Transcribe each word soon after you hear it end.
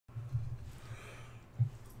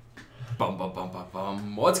Bum, bum, bum, bum,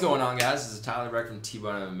 bum. What's going on, guys? This is Tyler Breck from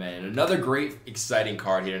TboneMMA, and another great, exciting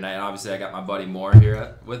card here tonight. And obviously, I got my buddy Moore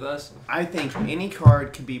here with us. I think any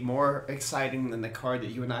card could be more exciting than the card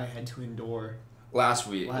that you and I had to endure last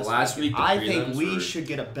week. I think we should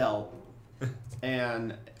get a belt,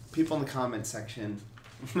 and people in the comment section,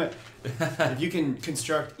 if you can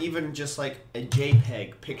construct even just like a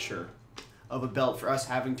JPEG picture of a belt for us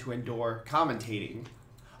having to endure commentating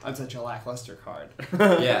on such a lackluster card.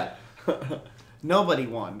 Yeah. Nobody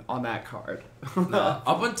won on that card. No,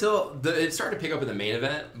 up until it started to pick up in the main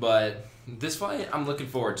event, but this fight, I'm looking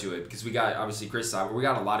forward to it because we got, obviously, Cris Cyborg. We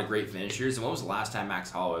got a lot of great finishers. And when was the last time Max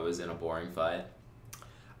Holloway was in a boring fight?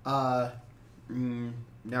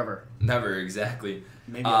 Never. Never, exactly.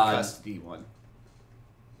 Maybe a custody one.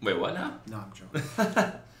 Wait, what now? No, I'm joking.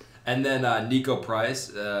 And then Niko Price.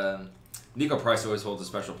 Niko Price always holds a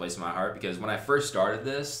special place in my heart because when I first started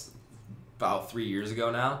this, about 3 years ago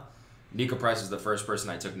now, Niko Price was the first person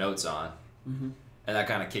I took notes on. Mm-hmm. And that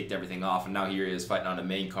kind of kicked everything off. And now here he is fighting on the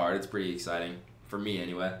main card. It's pretty exciting. For me,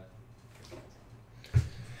 anyway. And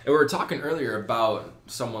we were talking earlier about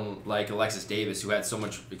someone like Alexis Davis who had so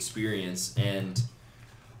much experience. And,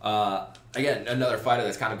 again, another fighter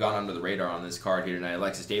that's kind of gone under the radar on this card here tonight.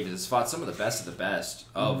 Alexis Davis has fought some of the best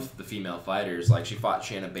of the female fighters. Like, she fought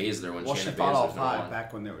Shanna Baszler when Shanna Baszler was she fought all five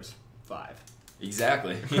back when there was 5.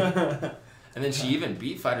 Exactly. And then she even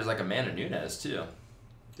beat fighters like Amanda Nunes, too.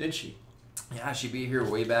 Did she? Yeah, she beat her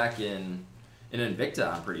way back in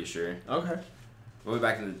Invicta, I'm pretty sure. Okay. Way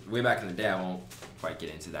back in the day, I won't quite get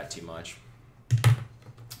into that too much.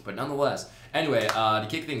 But nonetheless. Anyway, to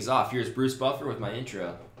kick things off, here's Bruce Buffer with my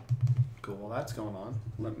intro. Cool, well, that's going on.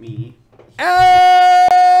 Let me...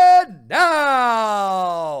 And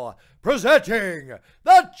now, presenting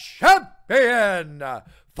the champion,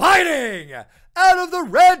 fighting out of the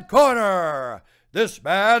red corner. This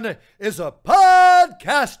man is a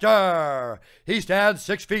podcaster. He stands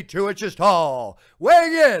 6 feet 2 inches tall,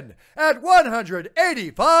 weighing in at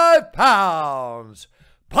 185 pounds.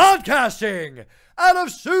 Podcasting out of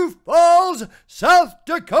Sioux Falls, South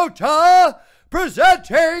Dakota,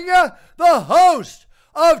 presenting the host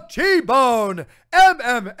of T-Bone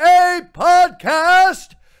MMA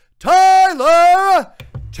podcast, Tyler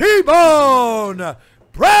T-Bone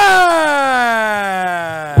Breck.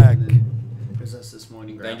 This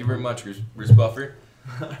morning. Thank you very much, Bruce Buffer.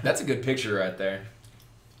 That's a good picture right there.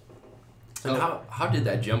 And how did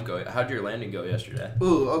that jump go? How did your landing go yesterday?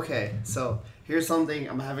 Ooh, okay. So here's something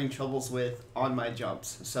I'm having troubles with on my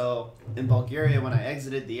jumps. So in Bulgaria, when I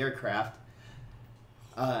exited the aircraft,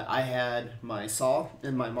 I had my saw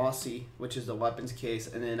and my Mossy, which is the weapons case,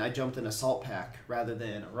 and then I jumped in a salt pack rather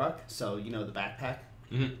than a ruck. So, you know, the backpack,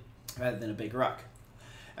 rather than a big ruck.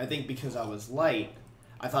 I think because I was light,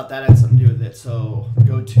 I thought that had something to do with it. So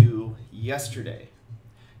go to yesterday.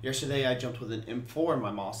 Yesterday I jumped with an M4 in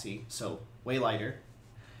my Mossy, so way lighter.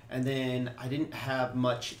 And then I didn't have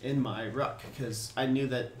much in my ruck because I knew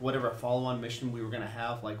that whatever follow-on mission we were going to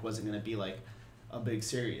have wasn't going to be like a big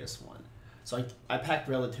serious one. So I packed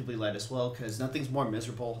relatively light as well because nothing's more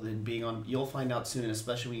miserable than being on, you'll find out soon,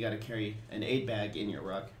 especially when you got to carry an aid bag in your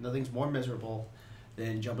ruck. Nothing's more miserable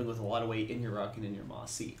than jumping with a lot of weight in your ruck and in your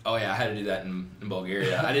Mossy. Oh yeah, I had to do that in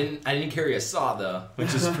Bulgaria. I didn't carry a saw though,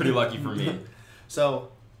 which is pretty lucky for me. So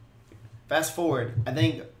fast forward, I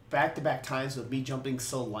think back-to-back times with me jumping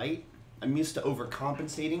so light, I'm used to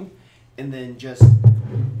overcompensating and then just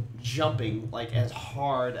jumping like as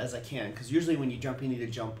hard as I can. Because usually when you jump, you need to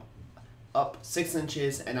jump up 6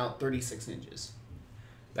 inches and out 36 inches.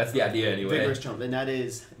 That's the idea anyway. Vigorous jump, and that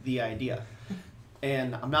is the idea.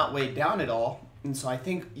 And I'm not weighed down at all. And so I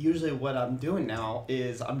think usually what I'm doing now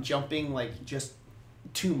is I'm jumping like just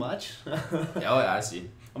too much. Oh yeah, I see.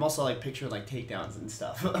 I'm also like picturing like takedowns and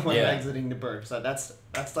stuff when I'm exiting the burp. So that's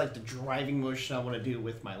like the driving motion I want to do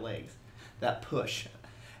with my legs, that push.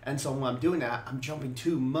 And so when I'm doing that, I'm jumping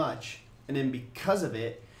too much, and then because of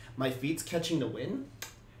it, my feet's catching the wind.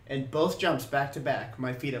 And both jumps back to back,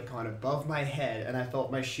 my feet have gone above my head, and I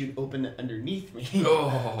felt my chute open underneath me.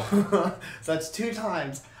 Oh. So that's 2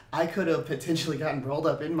 times I could have potentially gotten rolled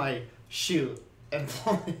up in my chute and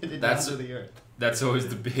plummeted down to the earth. That's always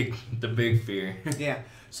the big fear. Yeah.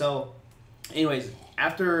 So, anyways,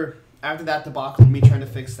 after that debacle, me trying to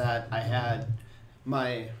fix that, I had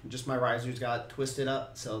my risers got twisted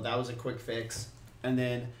up, so that was a quick fix. And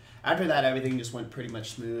then after that, everything just went pretty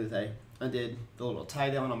much smooth. I did the little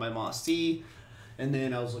tie down on my Mossy, and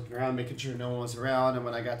then I was looking around, making sure no one was around. And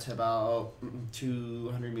when I got to about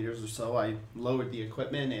 200 meters or so, I lowered the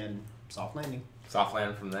equipment and soft landing. Soft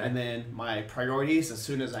land from there. And then my priorities as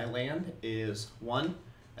soon as I land is 1,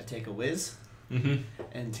 I take a whiz,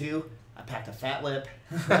 and 2, I packed a fat lip,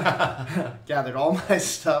 gathered all my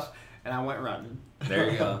stuff, and I went running.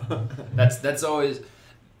 There you go. That's always...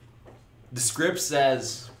 The script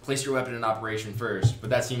says, place your weapon in operation first, but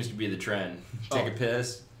that seems to be the trend. Take a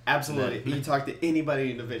piss. Absolutely. You talk to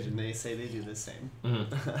anybody in division, they say they do the same.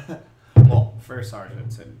 Mm-hmm. Well, first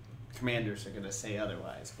sergeants and commanders are going to say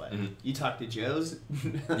otherwise, but you talk to Joes,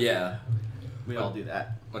 yeah. We all do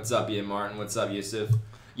that. What's up, Ian Martin? What's up, Yusuf?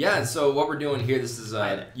 Yeah, and so what we're doing here, this is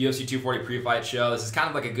a UFC 240 pre-fight show. This is kind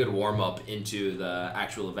of like a good warm-up into the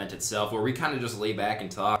actual event itself, where we kind of just lay back and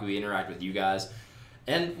talk. We interact with you guys.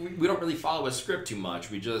 And we don't really follow a script too much.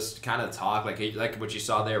 We just kind of talk, like what you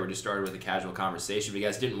saw there. We just started with a casual conversation. If you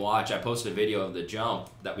guys didn't watch, I posted a video of the jump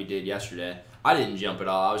that we did yesterday. I didn't jump at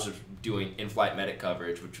all. I was just doing in-flight medic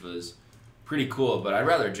coverage, which was pretty cool. But I'd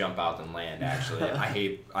rather jump out than land, actually. I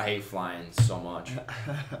hate flying so much.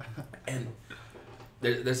 And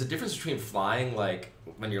there's a difference between flying, like,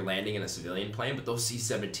 when you're landing in a civilian plane, but those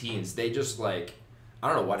C-17s, they just, like, I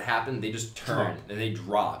don't know what happened. They just turned and they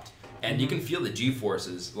dropped. And you can feel the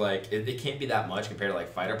G-forces. Like, it can't be that much compared to,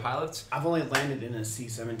 like, fighter pilots. I've only landed in a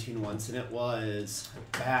C-17 once, and it was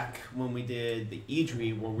back when we did the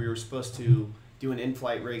EDRI, where we were supposed to do an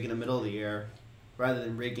in-flight rig in the middle of the air rather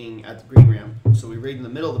than rigging at the green ramp. So we rigged in the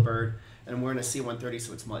middle of the bird, and we're in a C-130,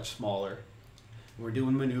 so it's much smaller. We're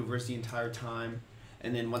doing maneuvers the entire time.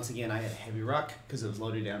 And then, once again, I had a heavy ruck because it was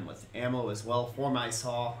loaded down with ammo as well for my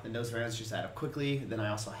saw, and those rounds just add up quickly. Then I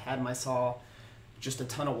also had my saw. Just a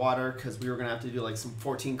ton of water because we were going to have to do like some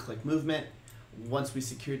 14-click movement once we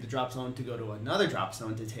secured the drop zone to go to another drop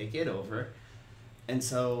zone to take it over. And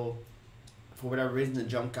so, for whatever reason, the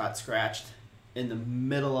jump got scratched in the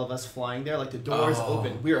middle of us flying there. Like, the door was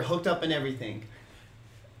open. We were hooked up and everything.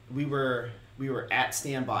 We were at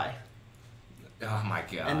standby. Oh, my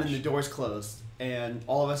gosh. And then the doors closed. And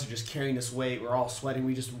all of us are just carrying this weight. We're all sweating.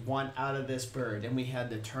 We just want out of this bird. And we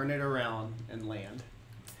had to turn it around and land.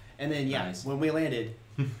 And then, when we landed,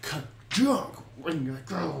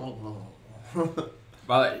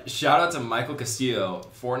 shout out to Michael Castillo,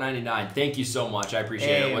 $4.99. Thank you so much. I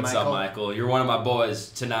appreciate it. What's up, Michael? You're one of my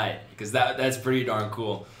boys tonight, because that's pretty darn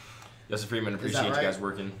cool. Justin Freeman, appreciate you guys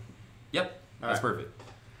working. Yep, that's perfect.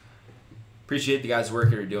 Appreciate the guys'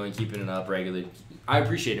 work you're doing, keeping it up regularly. I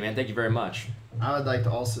appreciate it, man. Thank you very much. I would like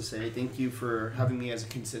to also say thank you for having me as a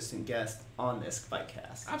consistent guest on this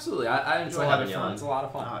Fightcast. Absolutely. I enjoy having you on. It's a lot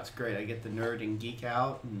of fun. Oh, it's great. I get to nerd and geek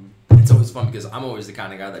out. And it's always fun because I'm always the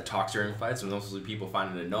kind of guy that talks during fights, and mostly people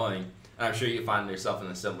find it annoying. And I'm sure you find yourself in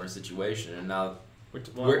a similar situation. And now,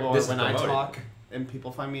 when I talk and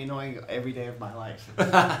people find me annoying every day of my life.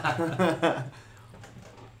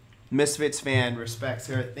 Misfits fan, respect,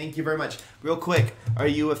 sir. Thank you very much. Real quick, are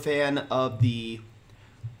you a fan of the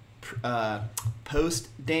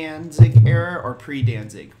post-Danzig era or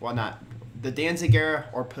pre-Danzig? Well, not the Danzig era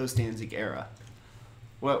or post-Danzig era.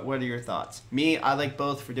 What are your thoughts? Me, I like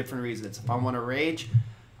both for different reasons. If I want to rage,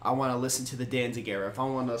 I want to listen to the Danzig era. If I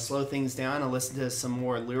want to slow things down and listen to some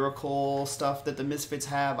more lyrical stuff that the Misfits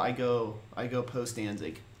have, I go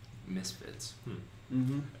post-Danzig. Misfits.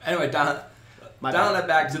 Mm-hmm. Anyway, down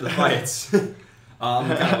back to the fights.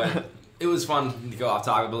 It was fun to go off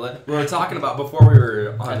topic, but we were talking about before we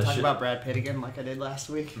were on the show. About Brad Pitt again, like I did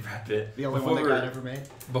last week. Brad Pitt, the only one that got ever made.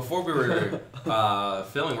 Before we were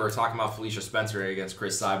filming, we were talking about Felicia Spencer against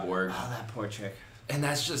Cris Cyborg. Oh, that poor chick. And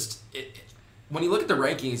that's just it. When you look at the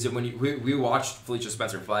rankings, and when we watched Felicia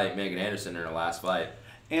Spencer fight Megan Anderson in her last fight,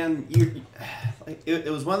 and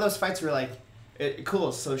it was one of those fights where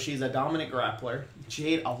cool. So she's a dominant grappler.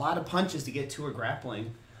 She ate a lot of punches to get to her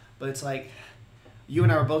grappling, but it's like. You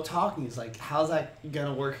and I were both talking. It's like, how's that going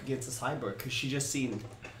to work against a Cyborg? Because she just seemed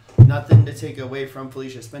nothing to take away from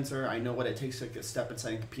Felicia Spencer. I know what it takes to step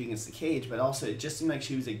inside and compete against the cage, but also it just seemed like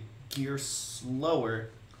she was a gear slower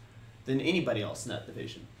than anybody else in that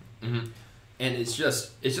division. Mm-hmm. And it's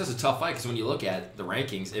just a tough fight because when you look at the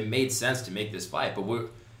rankings, it made sense to make this fight. But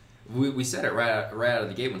we said it right out of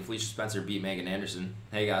the gate when Felicia Spencer beat Megan Anderson.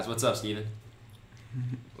 Hey guys, what's up, Steven?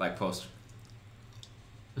 Like post.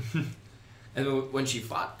 And when she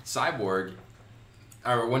fought Cyborg,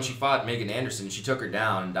 or when she fought Megan Anderson, she took her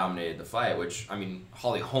down and dominated the fight, which, I mean,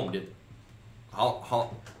 Holly Holm did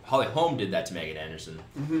that to Megan Anderson.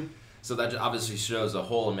 Mm-hmm. So that obviously shows a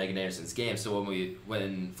hole in Megan Anderson's game. So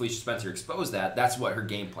when Felicia Spencer exposed that, that's what her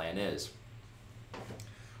game plan is.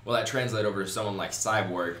 Will that translate over to someone like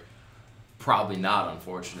Cyborg? Probably not,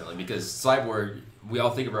 unfortunately, because Cyborg, we all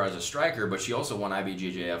think of her as a striker, but she also won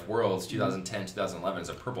IBJJF Worlds 2010, 2011 as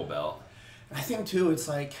a purple belt. I think, too, it's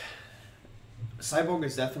like Cyborg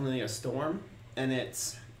is definitely a storm, and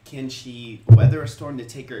it's can she weather a storm to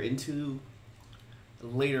take her into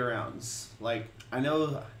later rounds. Like, I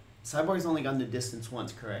know Cyborg's only gone the distance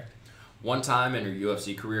once, correct? One time in her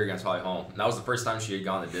UFC career against Holly Holm. And that was the first time she had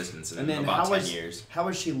gone the distance in about 10 years. How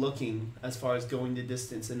was she looking as far as going the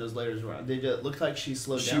distance in those later rounds? Did it look like she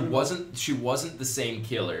slowed down? She wasn't the same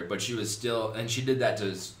killer, but she was still, and she did that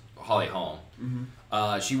to Holly Holm.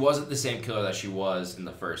 Mm-hmm. She wasn't the same killer that she was in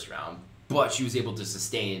the first round, but she was able to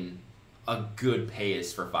sustain a good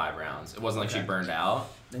pace for 5 rounds. It wasn't like she burned out.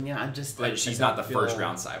 Then yeah, But she's not the first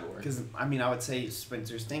round Cyborg. Because I mean, I would say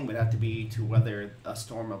Spencer's thing would have to be to weather a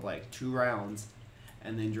storm of like 2 rounds,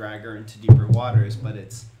 and then drag her into deeper waters. But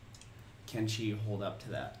can she hold up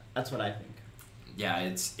to that? That's what I think. Yeah,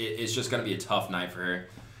 it's just gonna be a tough night for her,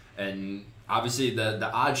 and obviously the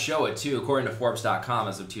odds show it too. According to Forbes.com,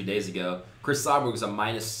 as of 2 days ago, Cris Cyborg was a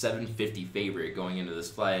 -750 favorite going into this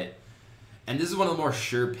fight. And this is one of the more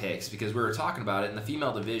sure picks because we were talking about it in the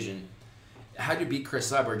female division. How do you beat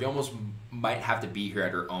Cris Cyborg? You almost might have to beat her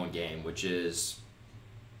at her own game, which is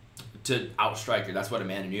to outstrike her. That's what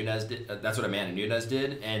Amanda Nunes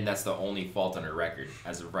did, and that's the only fault on her record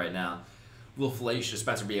as of right now. Will Felicia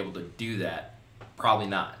Spencer be able to do that? Probably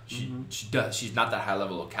not. She's not that high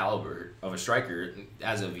level of caliber of a striker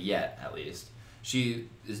as of yet, at least. She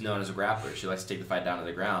is known as a grappler. She likes to take the fight down to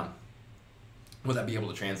the ground. Will that be able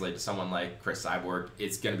to translate to someone like Cris Cyborg?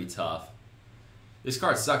 It's going to be tough. This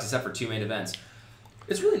card sucks except for 2 main events.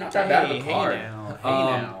 It's really not that bad of a card. Hey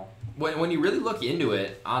now. When you really look into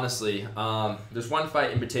it, honestly, there's one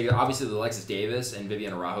fight in particular. Obviously, the Alexis Davis and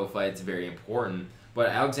Vivian Araujo fight is very important. But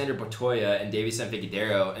Alexander Montoya and Davison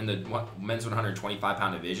Figueiredo in the men's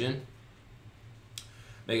 125-pound division,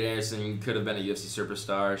 Megan Anderson could have been a UFC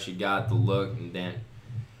superstar. She got the look, and then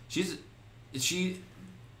she's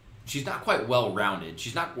not quite well-rounded.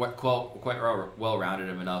 She's not quite well-rounded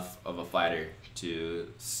enough of a fighter to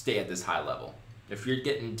stay at this high level. If you're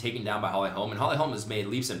getting taken down by Holly Holm, and Holly Holm has made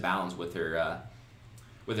leaps and bounds with her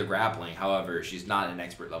grappling. However, she's not an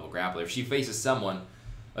expert-level grappler. If she faces someone,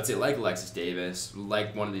 let's say like Alexis Davis,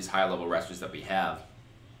 like one of these high-level wrestlers that we have,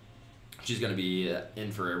 she's going to be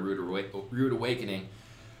in for a rude awakening.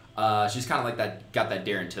 She's kind of like that, got that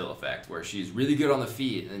Darren Till effect, where she's really good on the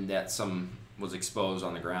feet, and that some was exposed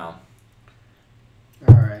on the ground.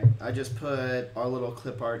 All right, I just put our little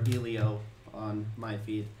clip art Helio on my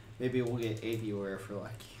feed. Maybe we'll get a viewer if we're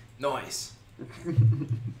lucky. Nice.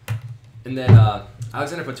 And then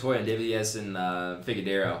Alexander Montoya and Davison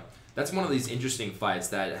Figueiredo. That's one of these interesting fights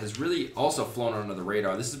that has really also flown under the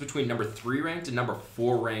radar. This is between number 3 ranked and number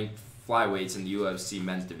 4 ranked flyweights in the UFC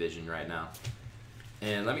men's division right now.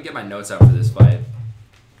 And let me get my notes out for this fight.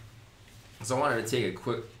 So I wanted to take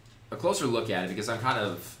a closer look at it because I'm kind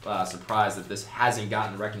of surprised that this hasn't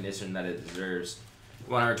gotten the recognition that it deserves.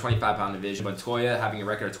 125-pound division. Montoya having a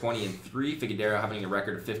record of 20-3, Figueiredo having a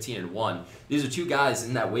record of 15-1. These are 2 guys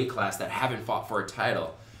in that weight class that haven't fought for a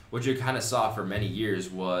title. What you kind of saw for many years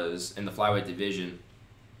was in the flyweight division,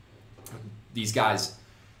 these guys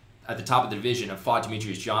at the top of the division have fought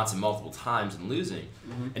Demetrius Johnson multiple times and losing.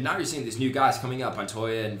 And now you're seeing these new guys coming up.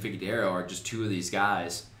 Montoya and Figueiredo are just 2 of these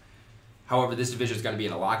guys. However, this division is going to be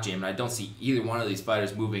in a lockjam, and I don't see either one of these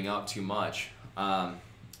fighters moving up too much.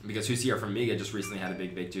 Because Jussier Formiga just recently had a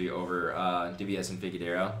big victory over Davison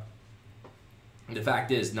Figueiredo. The fact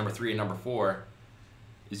is, number 3 and number 4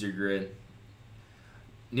 is your grid.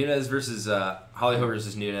 Nunes versus Holly Holm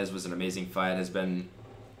versus Nunes was an amazing fight. Has been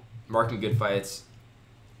marking good fights.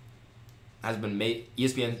 Has been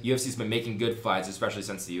UFC's been making good fights, especially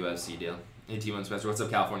since the UFC deal. Hey, T1 Spencer, what's up,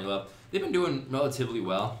 California Love? They've been doing relatively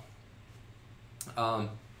well.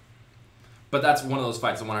 But that's one of those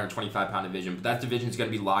fights, the 125-pound division. But that division is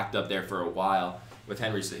going to be locked up there for a while with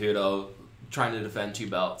Henry Cejudo trying to defend 2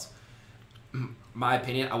 belts. My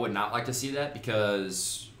opinion, I would not like to see that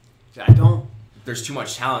because there's too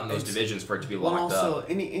much talent in those divisions for it to be locked up. Also,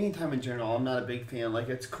 any time in general, I'm not a big fan. Like,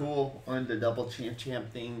 it's cool when the double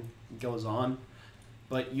champ thing goes on,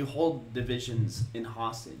 but you hold divisions in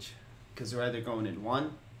hostage because they're either going in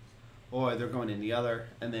one or they're going in the other,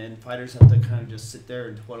 and then fighters have to kind of just sit there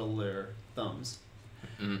and twiddle their thumbs.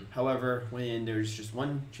 However, when there's just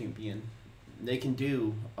one champion, they can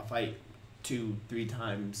do a fight 2-3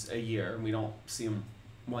 times a year, and we don't see them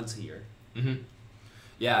once a year.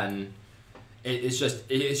 Yeah, and it's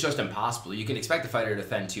just impossible. You can expect a fighter to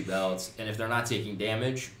defend 2 belts, and if they're not taking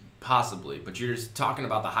damage, possibly. But you're just talking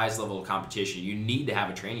about the highest level of competition. You need to have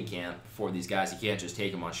a training camp for these guys. You can't just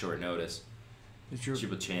take them on short notice.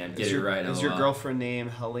 Super Chan, get it right. Is your girlfriend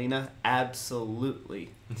named Helena? Absolutely.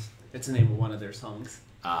 It's the name of one of their songs.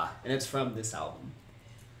 And it's from this album.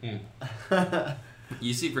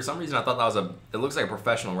 You see, for some reason, I thought that was it looks like a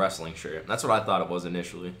professional wrestling shirt. That's what I thought it was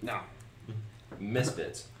initially. No.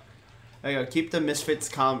 Misfits. There you go. Keep the Misfits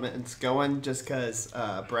comments going just because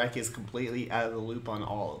Breck is completely out of the loop on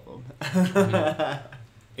all of them.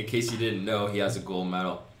 In case you didn't know, he has a gold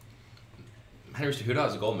medal. Henry Cejudo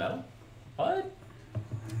has a gold medal? What?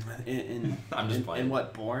 I'm just playing. In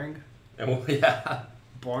what, boring? Yeah.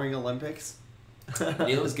 Boring Olympics?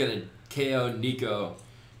 Neal's going to KO Niko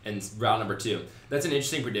in round number 2. That's an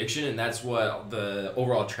interesting prediction, and that's what the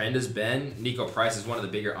overall trend has been. Niko Price is one of the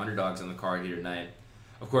bigger underdogs on the card here tonight.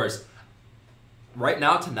 Of course, right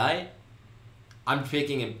now, tonight, I'm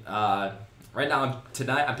picking I'm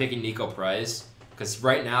picking Niko Price. Because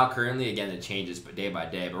right now, currently, again, it changes day by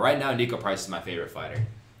day. But right now, Niko Price is my favorite fighter.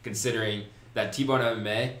 Considering that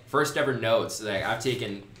TboneMMA, first ever notes, like I've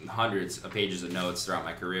taken hundreds of pages of notes throughout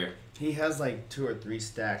my career. He has like 2 or 3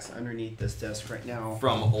 stacks underneath this desk right now.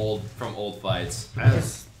 From old fights.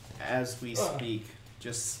 As we speak,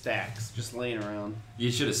 just stacks, just laying around.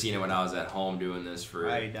 You should have seen it when I was at home doing this for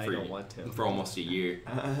almost a year.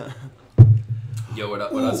 Yo,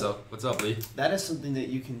 what's up, Lee? That is something that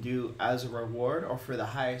you can do as a reward or for the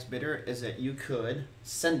highest bidder, is that you could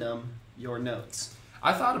send them your notes.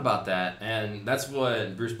 I thought about that, and that's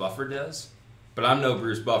what Bruce Buffer does. But I'm no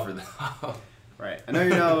Bruce Buffer, though. Right. I know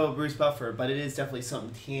you're no Bruce Buffer, but it is definitely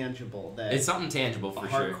something tangible that it's something tangible for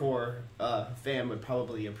sure. A hardcore fan would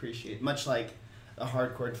probably appreciate, much like a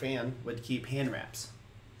hardcore fan would keep hand wraps.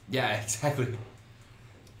 Yeah, exactly.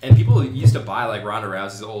 And people used to buy like Ronda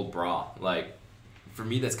Rousey's old bra. Like, for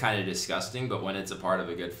me, that's kind of disgusting. But when it's a part of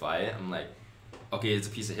a good fight, I'm like, okay, it's a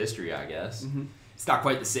piece of history, I guess. Mm-hmm. It's not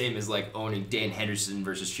quite the same as like owning Dan Henderson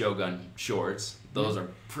versus Shogun shorts. Those are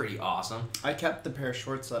pretty awesome. I kept the pair of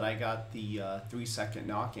shorts that I got the 3-second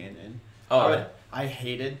knock-in in. Oh, right. I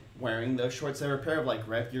hated wearing those shorts. They were a pair of like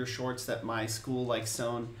Red Gear shorts that my school like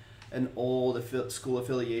sewn an old school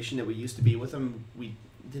affiliation that we used to be with them. We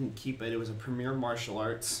didn't keep it. It was a Premier Martial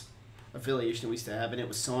Arts affiliation we used to have, and it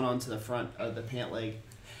was sewn onto the front of the pant leg.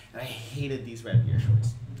 And I hated these Red Gear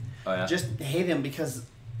shorts. Oh, yeah? Just hated them because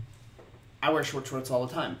I wear short shorts all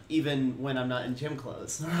the time, even when I'm not in gym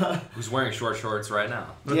clothes. Who's wearing short shorts right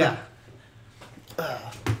now? Yeah.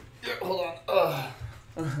 Hold on.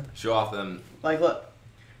 Show off them. Like, look.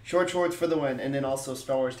 Short shorts for the win, and then also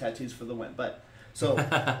Star Wars tattoos for the win. But, so,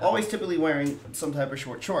 always typically wearing some type of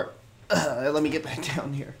short. Let me get back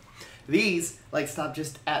down here. These, like, stop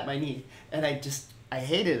just at my knee. And I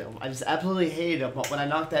hated them. I just absolutely hated them. But when I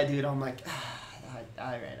knocked that dude, I'm like, all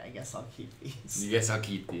right, I guess I'll keep these. You guess I'll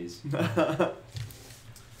keep these.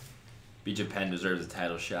 BJ Penn deserves a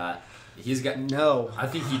title shot. He's got no. I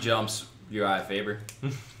think he jumps Uriah Faber.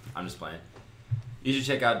 I'm just playing. You should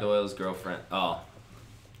check out Doyle's girlfriend. Oh,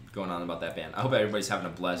 going on about that band. I hope everybody's having a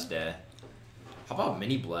blessed day. How about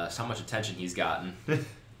Mini Bless? How much attention he's gotten.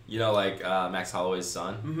 You know, like Max Holloway's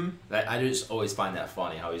son. Mm-hmm. I just always find that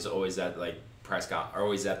funny. How he's always at like or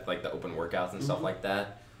always at like the open workouts and stuff like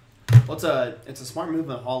that. Well, it's a smart move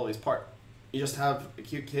on Holloway's part. You just have a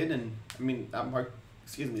cute kid, and I mean that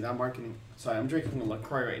marketing. Sorry, I'm drinking a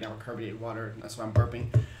LaCroix right now, carbonated water. That's why I'm burping.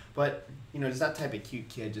 But just that type of cute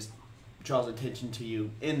kid just draws attention to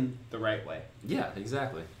you in the right way. Yeah,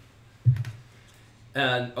 exactly.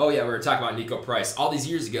 And we were talking about Niko Price. All these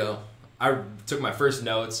years ago, I took my first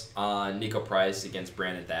notes on Niko Price against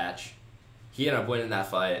Brandon Thatch. He ended up winning that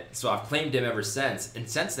fight, so I've claimed him ever since. And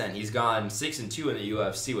since then, he's gone 6-2 in the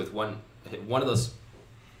UFC with one of those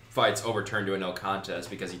fights overturned to a no contest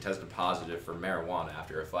because he tested positive for marijuana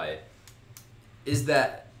after a fight. Is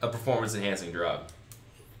that a performance-enhancing drug?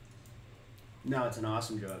 No, it's an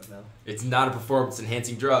awesome drug, though. It's not a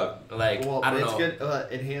performance-enhancing drug. Like, I don't know. It's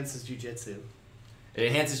good. It enhances jiu-jitsu. It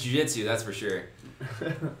enhances jiu-jitsu, that's for sure.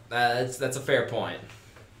 That's a fair point.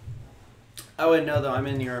 I wouldn't know, though. I'm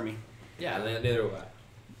in the Army. Yeah, neither would I.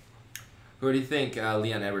 Who do you think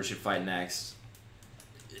Leon Edwards should fight next?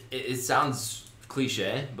 It sounds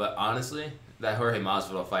cliche, but honestly, that Jorge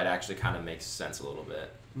Masvidal fight actually kind of makes sense a little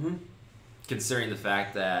bit. Mm-hmm. Considering the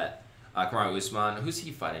fact that Kamaru Usman, who's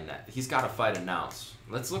he fighting next? He's got a fight announced.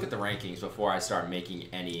 Let's look at the rankings before I start making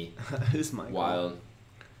any Who's Michael? Wild.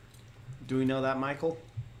 Do we know that Michael?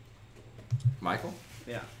 Michael?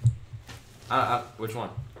 Yeah. Which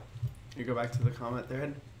one? You go back to the comment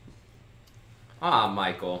thread.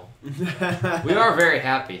 Michael. We are very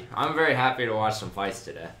happy. I'm very happy to watch some fights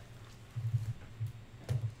today.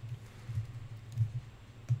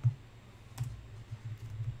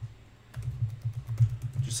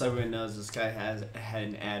 Just so everyone knows, this guy had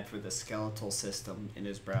an ad for the skeletal system in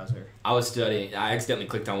his browser. I was studying. I accidentally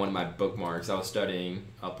clicked on one of my bookmarks. I was studying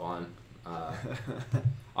up on some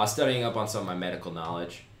of my medical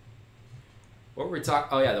knowledge. What were we talking?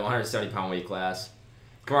 Oh yeah, the 170-pound weight class.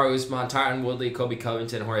 Kamaru Usman, Tyron Woodley, Kobe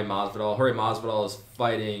Covington, Jorge Masvidal. Jorge Masvidal is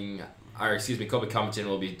fighting, Kobe Covington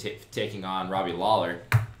will be taking on Robbie Lawler.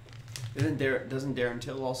 Doesn't Darren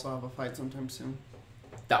Till also have a fight sometime soon?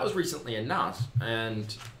 That was recently announced,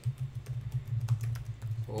 and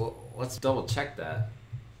well, let's double check that.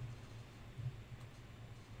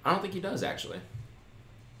 I don't think he does, actually.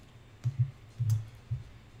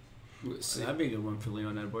 That'd be a good one for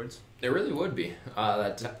Leon Edwards. It really would be.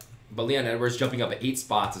 But Leon Edwards jumping up at 8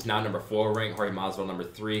 spots is now number 4 ranked. Jorge Masvidal number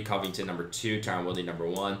 3, Covington number 2, Tyron Woodley number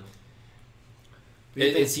 1.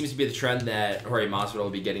 It seems to be the trend that Jorge Masvidal will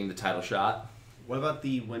be getting the title shot. What about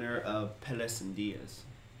the winner of Pettis and Diaz?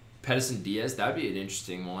 Pettis and Diaz, that'd be an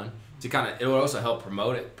interesting one. It would also help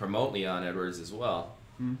promote Leon Edwards as well,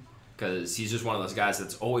 because he's just one of those guys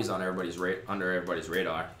that's always on under everybody's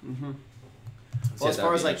radar. Mm-hmm. Well, as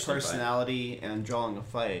far as like personality and drawing a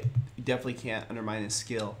fight, you definitely can't undermine his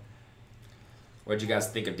skill. What did you guys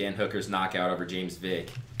think of Dan Hooker's knockout over James Vick?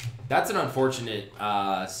 That's an unfortunate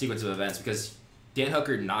sequence of events because Dan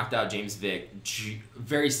Hooker knocked out James Vick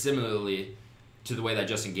very similarly to the way that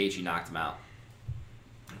Justin Gaethje knocked him out.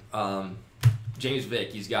 James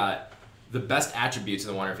Vick, he's got the best attributes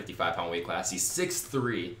in the 155-pound weight class. He's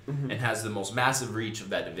 6'3", and has the most massive reach of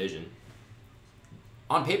that division.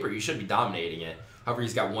 On paper, you should be dominating it. However,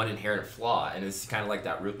 he's got one inherent flaw, and it's kind of like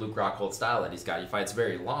that Luke Rockhold style that he's got. He fights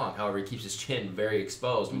very long. However, he keeps his chin very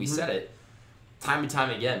exposed. And we said it time and time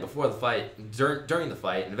again before the fight, during the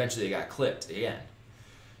fight, and eventually it got clipped again.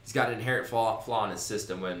 He's got an inherent flaw in his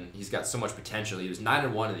system when he's got so much potential. He was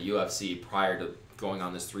 9-1 in the UFC prior to going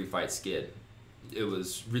on this 3-fight skid. It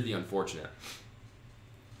was really unfortunate.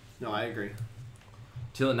 No, I agree.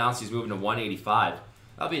 Till announced he's moving to 185.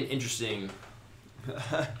 That'll be an interesting...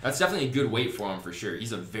 That's definitely a good weight for him for sure.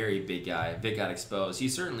 He's a very big guy. Vic got exposed. He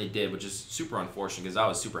certainly did, which is super unfortunate because I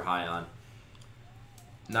was super high on.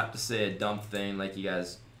 Not to say a dumb thing like you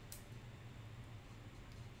guys.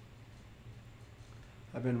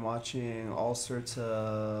 I've been watching all sorts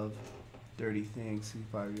of dirty things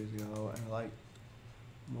 5 years ago, and I like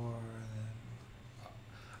more than...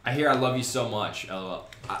 I hear I love you so much. LOL.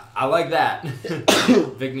 I like that.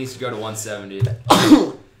 Vic needs to go to 170.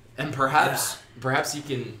 And perhaps he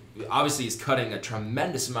can... Obviously, he's cutting a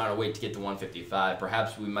tremendous amount of weight to get to 155.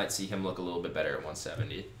 Perhaps we might see him look a little bit better at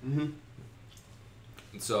 170.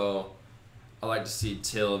 So, I'd like to see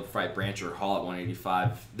Till fight Branch or Hall at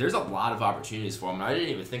 185. There's a lot of opportunities for him, and I didn't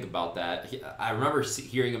even think about that. I remember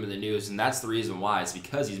hearing him in the news, and that's the reason why. It's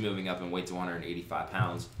because he's moving up in weight to 185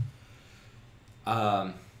 pounds.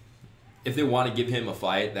 If they want to give him a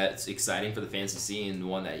fight that's exciting for the fans to see and the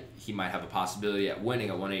one that he might have a possibility at winning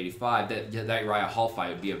at 185, that Uriah Hall fight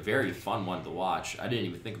would be a very fun one to watch. I didn't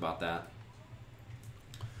even think about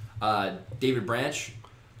that. David Branch,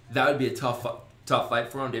 that would be a tough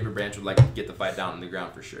fight for him. David Branch would like to get the fight down on the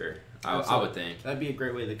ground for sure. I would think. That'd be a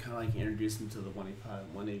great way to kind of like introduce him to the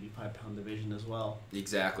 185-pound division as well.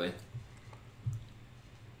 Exactly.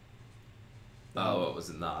 Oh, what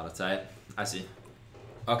was it? Not a tight. I see.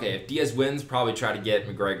 Okay, if Diaz wins, probably try to get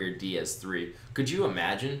McGregor Diaz 3. Could you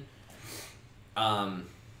imagine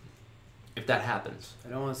if that happens? I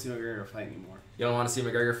don't want to see McGregor fight anymore. You don't want to see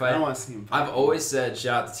McGregor fight? I don't want to see him fight. I've always said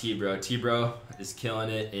shout out to T-Bro. T-Bro is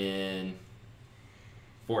killing it in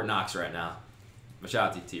Fort Knox right now. But shout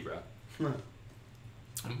out to T-Bro.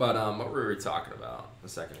 But what were we talking about a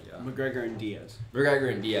second ago? McGregor and Diaz.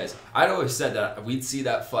 McGregor and Diaz. I'd always said that we'd see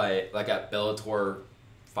that fight like at Bellator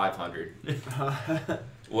 500.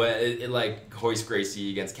 When it like Royce Gracie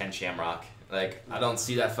against Ken Shamrock. Like, I don't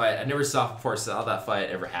see that fight. I never saw that fight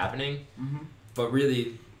ever happening. But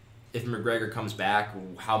really, if McGregor comes back,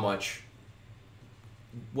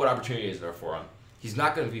 what opportunity is there for him? He's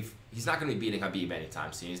not going to be beating Khabib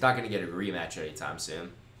anytime soon. He's not going to get a rematch anytime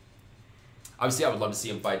soon. Obviously, I would love to see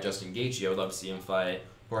him fight Justin Gaethje. I would love to see him fight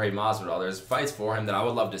Jorge Masvidal. There's fights for him that I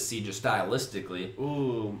would love to see just stylistically.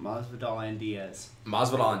 Ooh, Masvidal and Diaz.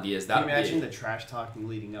 Masvidal and Diaz. Can you imagine the trash talking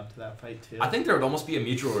leading up to that fight too? I think there would almost be a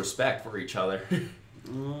mutual respect for each other.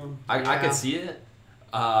 I could see it,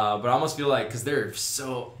 but I almost feel like because they're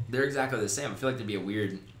exactly the same. I feel like there'd be a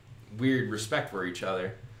weird respect for each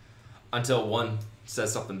other until one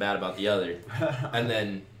says something bad about the other, and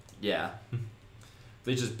then yeah,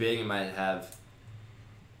 they're just big and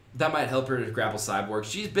that might help her to grapple Cyborg.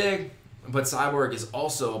 She's big, but Cyborg is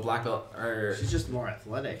also a black belt. She's just more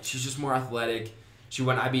athletic. She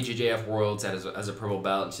won IBJJF Worlds as a purple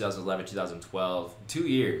belt in 2011, 2012. 2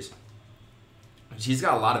 years. She's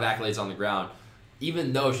got a lot of accolades on the ground.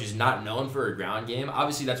 Even though she's not known for her ground game,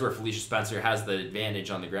 obviously that's where Felicia Spencer has the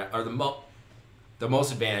advantage on the ground, or the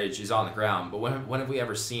most advantage is on the ground. But when have we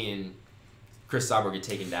ever seen Cris Cyborg get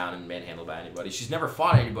taken down and manhandled by anybody. She's never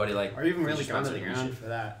fought anybody like. Or even really Felicia gone to Spencer the ground for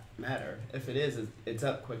that matter. If it is, it's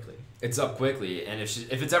up quickly. It's up quickly, and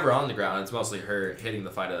if it's ever on the ground, it's mostly her hitting the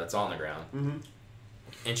fighter that's on the ground. Mm-hmm.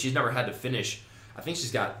 And she's never had to finish. I think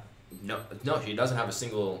she's got no. She doesn't have a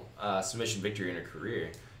single submission victory in her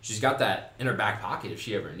career. She's got that in her back pocket if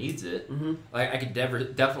she ever needs it. Mm-hmm. Like I could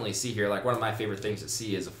definitely see here. Like one of my favorite things to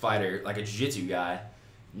see is a fighter, like a jiu-jitsu guy,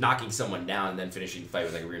 knocking someone down and then finishing the fight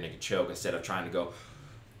with like a rear naked choke instead of trying to go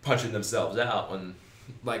punching themselves out. When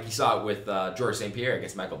like you saw it with Georges St. Pierre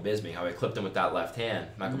against Michael Bisping, how he clipped him with that left hand.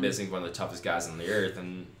 Michael Bisping's one of the toughest guys on the earth,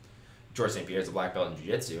 and Georges St. Pierre's a black belt in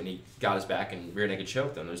jiu-jitsu, and he got his back and rear naked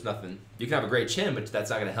choked him. There's nothing. You can have a great chin, but that's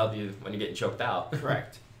not going to help you when you're getting choked out.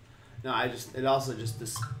 Correct. No, it also just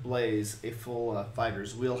displays a full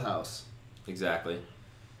fighter's wheelhouse. Exactly.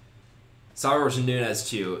 Cyborg versus Nunes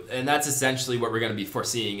too, and that's essentially what we're going to be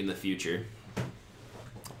foreseeing in the future.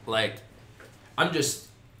 Like, I'm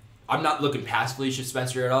not looking past Felicia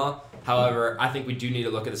Spencer at all. However, I think we do need to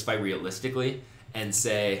look at this fight realistically and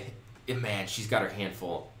say, man, she's got her hands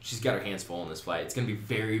full. She's got her hands full in this fight. It's going to be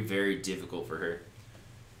very, very difficult for her.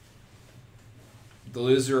 The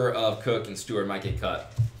loser of Cook and Stewart might get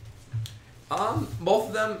cut. Both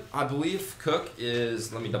of them, I believe Cook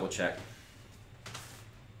is, let me double check.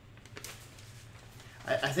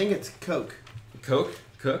 I think it's Coke. Coke?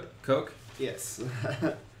 Yes.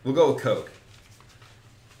 We'll go with Coke.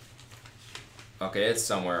 Okay, it's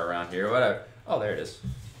somewhere around here. Whatever. Oh, there it is.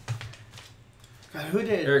 God,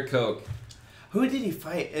 Eric Coke. Who did he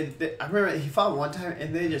fight? I remember he fought one time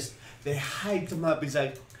and they hyped him up. He's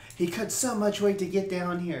like, he cut so much weight to get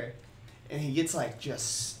down here. And he gets like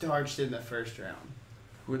just starched in the first round.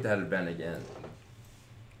 Who would that have been again?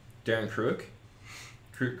 Darren Kruk?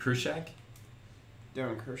 Krushank?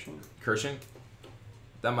 Darren Kershing? Kershing?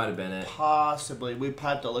 That might have been it. Possibly. We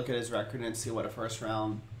probably have to look at his record and see what a first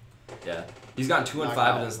round. Yeah. He's gotten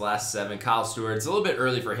 2-5 in his last 7. Kyle Stewart. It's a little bit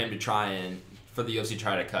early for him to for the UFC to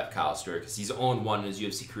try to cut Kyle Stewart because he's 0-1 in his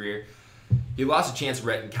UFC career. He lost a chance at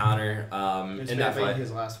Rhett encounter in that fight.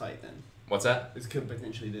 His last fight then. What's that? This could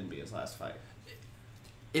potentially didn't be his last fight.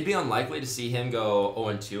 It'd be unlikely to see him go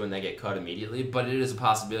 0-2 and then get cut immediately, but it is a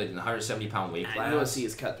possibility in the 170-pound weight class. UFC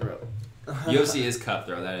is cutthroat. UFC is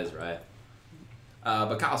cutthroat, that is right.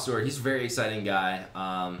 But Kyle Stewart, he's a very exciting guy.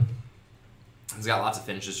 He's got lots of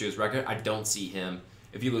finishes to his record. I don't see him,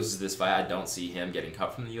 if he loses this fight, I don't see him getting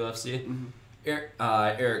cut from the UFC. Mm-hmm.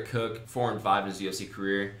 Eric Cook, 4-5 in his UFC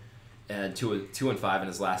career, and 2-5 in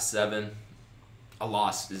his last 7. A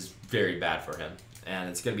loss is very bad for him, and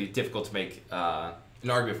it's going to be difficult to make an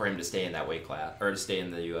argument for him to stay in that weight class or to stay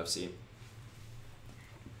in the UFC.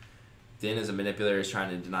 Din is a manipulator, is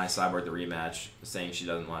trying to deny Cyborg the rematch, saying she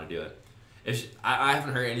doesn't want to do it. I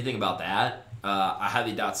haven't heard anything about that. I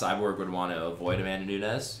highly doubt Cyborg would want to avoid Amanda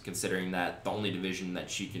Nunes, considering that the only division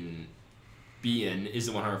that she can be in is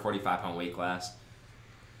the 145-pound weight class.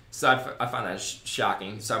 So I find that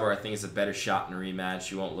shocking. Cyborg, I think, is a better shot in a rematch.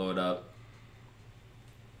 She won't load up.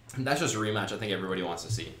 And that's just a rematch I think everybody wants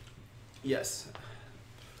to see. Yes.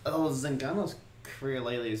 Oh, Zingano's career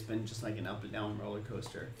lately has been just like an up and down roller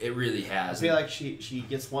coaster. It really has. I feel like she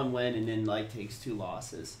gets one win and then like takes 2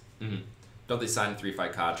 losses. Mm-hmm. Don't they sign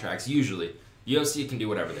 3-fight contracts? Usually. UFC can do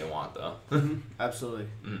whatever they want, though. Absolutely.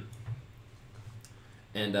 Mm-hmm.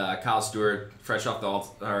 And Kyle Stewart, fresh off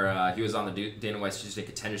he was on the Dana White's Tuesday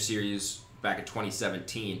Contender Series back in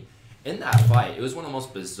 2017. In that fight, it was one of the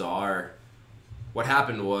most bizarre. What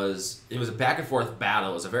happened was, it was a back-and-forth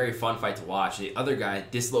battle. It was a very fun fight to watch. The other guy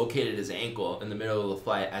dislocated his ankle in the middle of the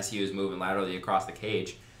fight as he was moving laterally across the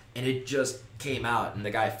cage. And it just came out, and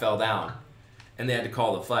the guy fell down. And they had to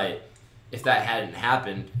call the fight. If that hadn't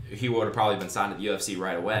happened, he would have probably been signed to the UFC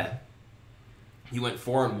right away. He went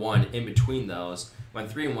 4-1 in between those. Went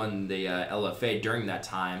 3-1 in the LFA during that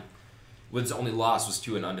time. His only loss was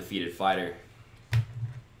to an undefeated fighter.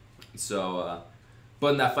 So...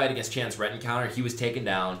 But in that fight against Chance Rhett encounter, he was taken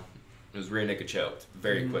down. It was rear naked choked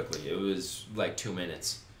very quickly. It was like 2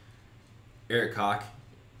 minutes. Eric Cook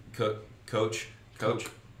could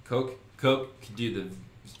do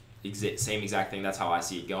the same exact thing. That's how I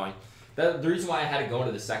see it going. The reason why I had to go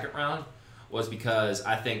into the second round was because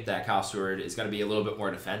I think that Kyle Stewart is going to be a little bit more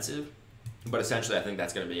defensive. But essentially, I think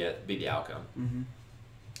that's going to be the outcome. Mm-hmm.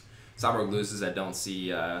 Cyborg loses. I don't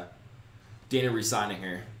see... Dana re-signing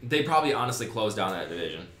her. They probably honestly close down that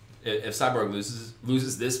division. If Cyborg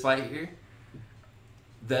loses this fight here,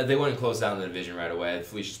 they wouldn't close down the division right away.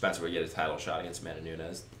 Felicia Spencer would get a title shot against Amanda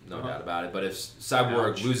Nunes, no doubt about it. But if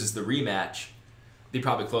Cyborg loses the rematch, they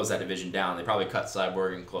probably close that division down. They probably cut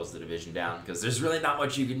Cyborg and close the division down because there's really not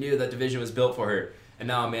much you can do. That division was built for her, And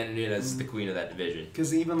now Amanda Nunes is the queen of that division.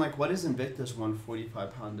 Because even, like, what is Invicta's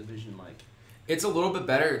 145-pound division like? It's a little bit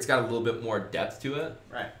better. It's got a little bit more depth to it.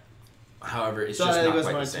 Right. However, it's so just it not goes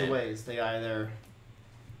quite one the of same. two ways. They either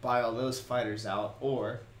buy all those fighters out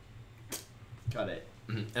or cut it.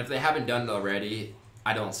 Mhm. And if they haven't done it already,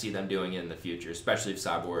 I don't see them doing it in the future, especially if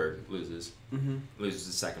Cyborg loses the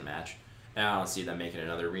second match. And I don't see them making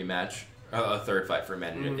another rematch, a third fight for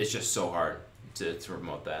Amanda. It's just so hard to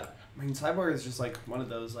promote that. I mean, Cyborg is just, like, one of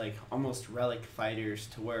those, like, almost relic fighters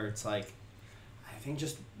to where it's, like, I think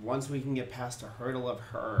just once we can get past a hurdle of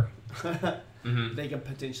her, they could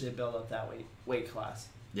potentially build up that weight class.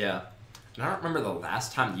 Yeah. And I don't remember the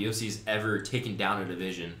last time the UFC's ever taken down a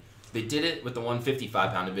division. They did it with the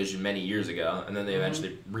 155-pound division many years ago, and then they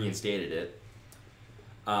eventually reinstated it.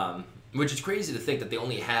 Which is crazy to think that they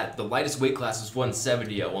only had... The lightest weight class was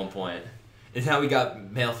 170 at one point. And now we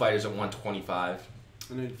got male fighters at 125.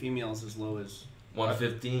 And then females as low as...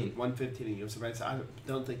 115. 115 in UFC, right? So I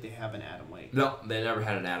don't think they have an atom weight. No, they never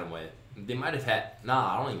had an atom weight. They might have had...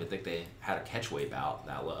 Nah, I don't even think they had a catch weight bout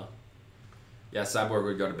that low. Yeah, Cyborg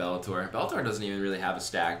would go to Bellator. Bellator doesn't even really have a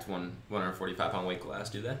stacked 145-pound weight class,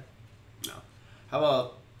 do they? No. How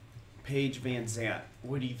about Paige Van Zandt?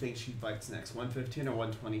 What do you think she fights next? 115 or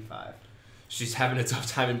 125? She's having a tough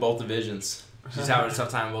time in both divisions.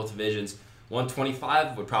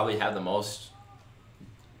 125 would probably have the most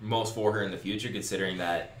for her in the future, considering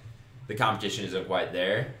that the competition isn't quite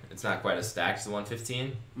there. It's not quite as stacked as the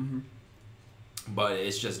 115. But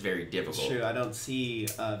it's just very difficult. True. I don't see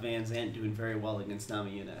Van Zandt doing very well against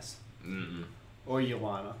Namajunas. Or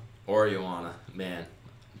Joanna. Man.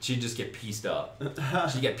 She'd just get pieced up.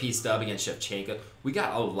 She'd get pieced up against Shevchenko. We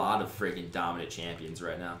got a lot of freaking dominant champions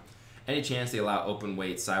right now. Any chance they allow open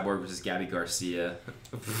weight Cyborg versus Gabby Garcia?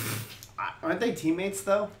 Aren't they teammates,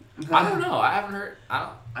 though? I don't know. I haven't heard.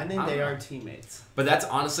 I think they are teammates. But that's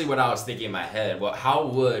honestly what I was thinking in my head. Well, how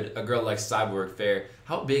would a girl like Cyborg fare?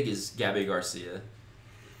 How big is Gabby Garcia?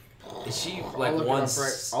 Is she like I'll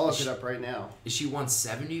look it up right now. Is she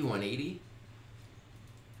 170, 180?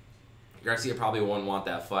 Garcia probably wouldn't want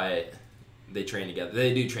that fight. They train together.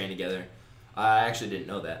 They do train together. I actually didn't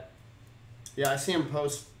know that. Yeah, I see him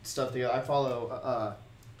post stuff together. I follow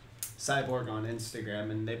Cyborg on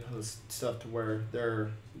Instagram, and they post stuff to where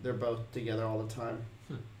they're both together all the time.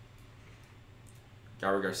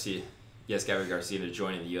 Gabby Garcia. Yes, Gabby Garcia to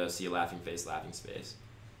joining the UFC, laughing face, laughing space.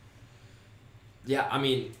 Yeah, I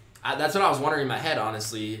mean, that's what I was wondering in my head,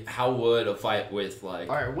 honestly. How would a fight with, like...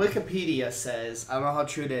 All right, Wikipedia says, I don't know how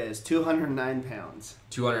true it is, 209 pounds.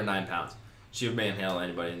 209 pounds. She would manhandle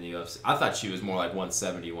anybody in the UFC. I thought she was more like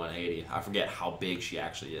 170, 180. I forget how big she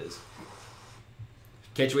actually is.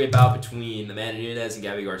 Catchweight bout between Amanda Nunes and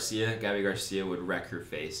Gabby Garcia. Gabby Garcia would wreck her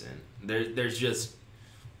face in. There's just...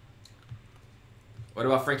 What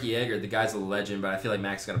about Frankie Edgar? The guy's a legend, but I feel like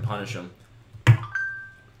Mac's going to punish him.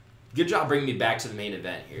 Good job bringing me back to the main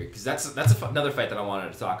event here, because that's another fight that I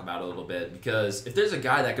wanted to talk about a little bit, because if there's a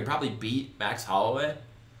guy that could probably beat Max Holloway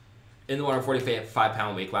in the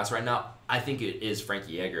 145-pound weight class right now, I think it is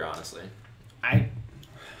Frankie Edgar, honestly. I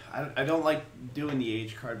don't like doing the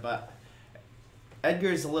age card, but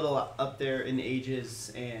Edgar's a little up there in ages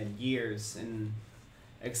and years, and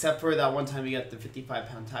except for that one time he got the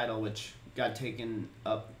 55-pound title, which got taken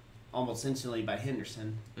up almost instantly by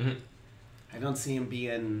Henderson. I don't see him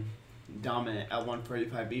being dominant at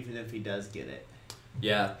 145, even if he does get it.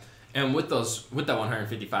 Yeah, and with that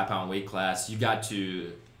 155-pound weight class, you got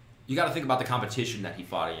to think about the competition that he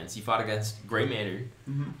fought against. He fought against Gray Maynard,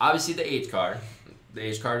 obviously the age card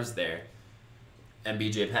is there, and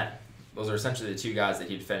BJ Penn. Those are essentially the two guys that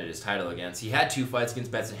he defended his title against. He had two fights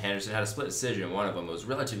against Benson Henderson, had a split decision. One of them was a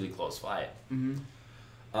relatively close fight. And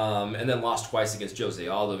then lost twice against Jose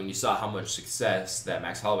Aldo, and you saw how much success that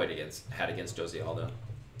Max Holloway had against Jose Aldo.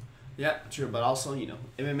 Yeah, true, but also,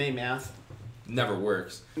 MMA math never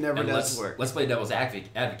works. Never does work. Let's play devil's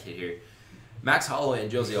advocate here. Max Holloway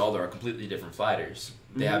and Jose Aldo are completely different fighters.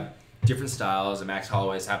 They have different styles, and Max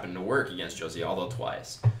Holloway's happened to work against Jose Aldo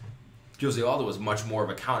twice. Jose Aldo was much more of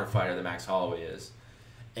a counter fighter than Max Holloway is.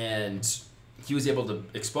 And he was able to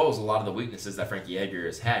expose a lot of the weaknesses that Frankie Edgar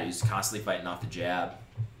has had. He was constantly fighting off the jab.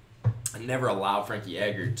 And never allowed Frankie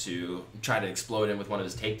Edgar to try to explode in with one of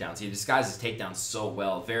his takedowns. He disguised his takedowns so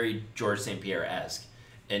well, very George St. Pierre-esque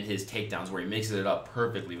in his takedowns, where he mixes it up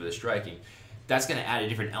perfectly with his striking. That's going to add a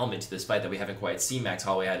different element to this fight that we haven't quite seen Max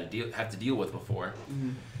Holloway have to deal with before.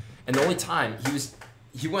 And the only time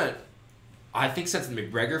he went, I think since the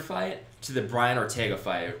McGregor fight to the Brian Ortega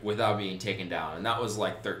fight without being taken down. And that was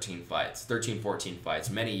like 13, 14 fights,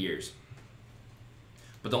 many years.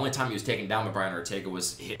 But the only time he was taken down by Brian Ortega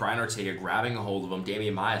was Brian Ortega grabbing a hold of him,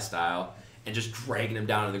 Damian Maia style, and just dragging him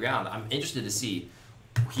down to the ground. I'm interested to see.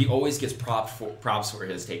 He always gets props for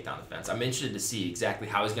his takedown defense. I'm interested to see exactly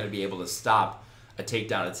how he's going to be able to stop a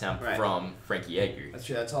takedown attempt from Frankie Edgar. That's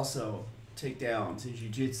true. That's also takedowns in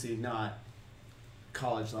jiu-jitsu, not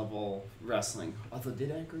college level wrestling. Although,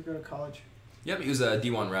 did Edgar go to college? Yep, he was a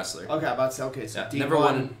D1 wrestler. Okay, I'm about to say, okay, so yeah,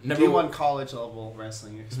 D1 college level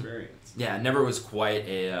wrestling experience. Yeah, never was quite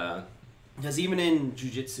a... Because even in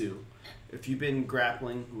jiu-jitsu, if you've been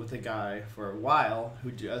grappling with a guy for a while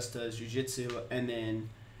who just does jiu-jitsu, and then,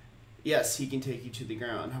 yes, he can take you to the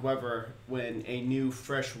ground. However, when a new,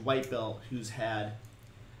 fresh white belt who's had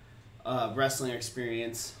wrestling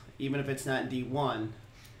experience, even if it's not in D1,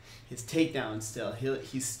 his takedown still,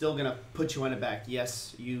 he's still going to put you on the back.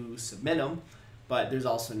 Yes, you submit him, but there's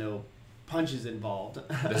also no punches involved.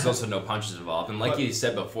 There's also no punches involved. And like you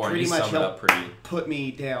said before, you sum it up pretty... put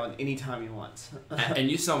me down anytime he wants. And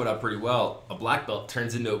you sum it up pretty well. A black belt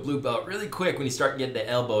turns into a blue belt really quick when you start getting the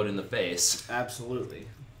elbowed in the face. Absolutely.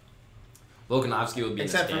 Volkanovski would be in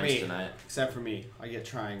the stands tonight. Except for me. I get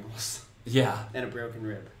triangles. Yeah. And a broken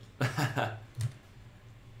rib.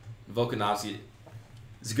 Volkanovski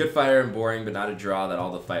is a good fighter and boring, but not a draw. That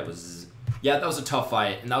all the fight was... Yeah, that was a tough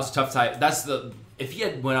fight. And that was a tough fight. That's the... If he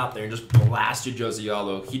had went out there and just blasted Jose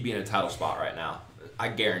Aldo, he'd be in a title spot right now. I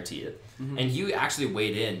guarantee it. Mm-hmm. And he actually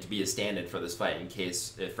weighed in to be a stand-in for this fight in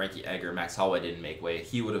case if Frankie Edgar or Max Holloway didn't make weight.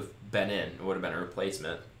 He would have been in. It would have been a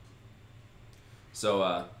replacement.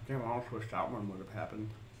 So, damn, I almost wish that one would have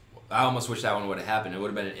happened. I almost wish that one would have happened. It would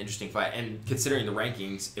have been an interesting fight. And considering the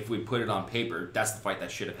rankings, if we put it on paper, that's the fight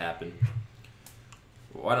that should have happened.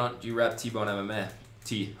 Why don't you rep TboneMMA?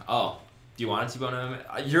 Do you want a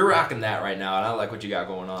TboneMMA? You're rocking that right now, and I like what you got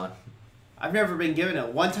going on. I've never been given it.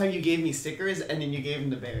 One time you gave me stickers, and then you gave them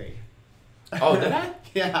to Barry. Oh, did I?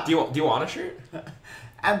 Yeah. Do you want a shirt?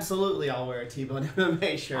 Absolutely, I'll wear a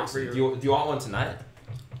TboneMMA shirt awesome. for you. Do you want one tonight?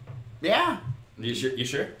 Yeah. You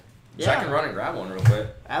sure? Yeah. So I can run and grab one real quick.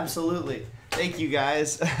 Absolutely. Thank you,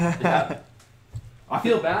 guys. Yeah. I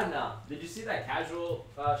feel bad now. Did you see that casual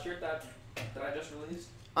shirt that I just released?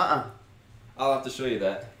 Uh-uh. I'll have to show you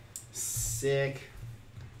that. Sick.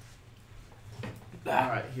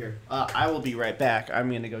 Alright, here. I will be right back. I'm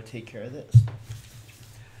going to go take care of this.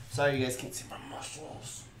 Sorry you guys can't see my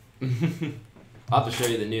muscles. I'll have to show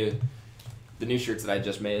you the new shirts that I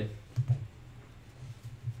just made.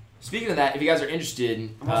 Speaking of that, if you guys are interested...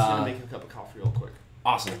 I'm also going to make a cup of coffee real quick.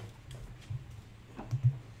 Awesome.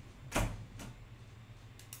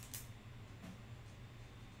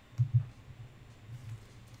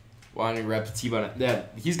 Why don't you rep the T-bone? Yeah,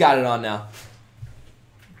 he's got it on now.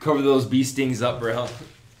 Cover those bee stings up, bro. What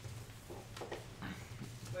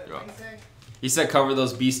did you say? He said cover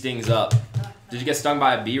those bee stings up. Did you get stung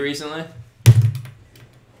by a bee recently?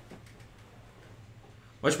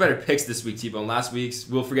 Much better picks this week, T-Bone. Last week's,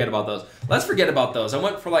 we'll forget about those. Let's forget about those. I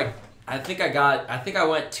went for I think I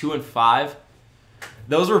went 2-5.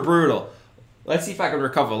 Those were brutal. Let's see if I can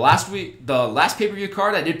recover. Last week, the last pay-per-view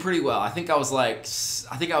card, I did pretty well. I think I was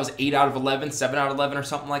 8 out of 11, 7 out of 11 or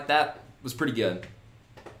something like that. It was pretty good.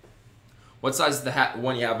 What size is the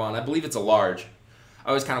one you have on? I believe it's a large. I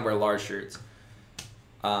always kind of wear large shirts.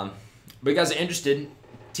 But you guys are interested,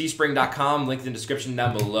 teespring.com, linked in the description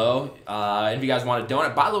down below. And if you guys want to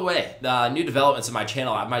donate, by the way, the new developments in my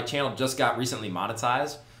channel just got recently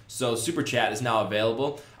monetized. So Super Chat is now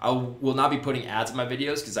available. I will not be putting ads in my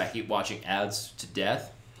videos because I hate watching ads to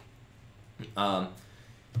death.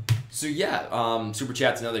 So yeah, Super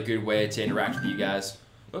Chat's another good way to interact with you guys.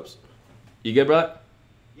 Whoops. You good, bro?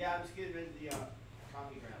 Yeah, I'm just getting into the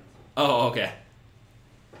coffee grounds. Oh, okay.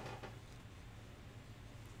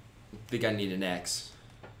 I think I need an X.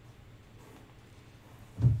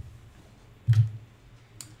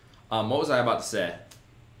 What was I about to say?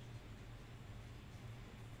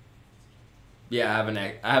 Yeah,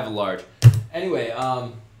 I have a large. Anyway,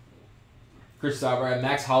 Cris Cyborg,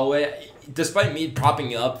 Max Holloway. Despite me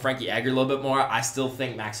propping up Frankie Edgar a little bit more, I still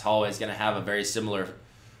think Max Holloway is going to have a very similar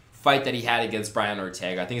fight that he had against Brian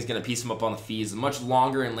Ortega. I think it's going to piece him up on the feet. He's a much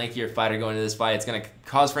longer and lankier fighter going into this fight. It's going to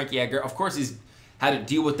cause Frankie Edgar. Of course, he's had to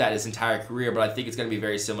deal with that his entire career, but I think it's going to be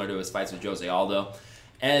very similar to his fights with Jose Aldo.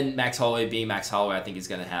 And Max Holloway being Max Holloway, I think he's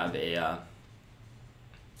going to have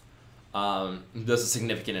there's a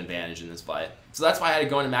significant advantage in this fight. So that's why I had to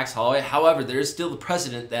go into Max Holloway. However, there is still the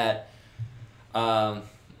precedent that, hey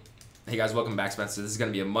guys, welcome back, Spencer. This is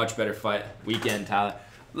going to be a much better fight weekend, Tyler.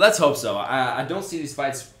 Let's hope so. I don't see these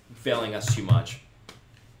fights failing us too much.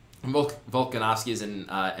 Volkanovski is in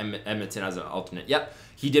Edmonton as an alternate. Yep,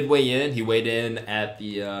 he did weigh in. He weighed in at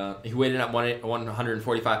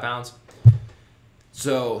 145 pounds.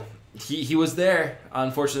 So he was there.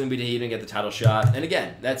 Unfortunately, he didn't get the title shot. And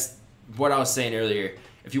again, that's what I was saying earlier.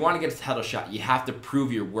 If you want to get a title shot, you have to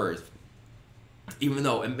prove your worth. Even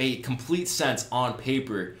though it made complete sense on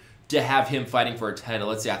paper to have him fighting for a title.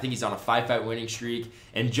 Let's say I think he's on a 5-fight winning streak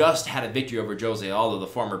and just had a victory over Jose Aldo, the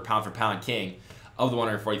former pound-for-pound king of the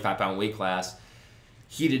 145-pound weight class.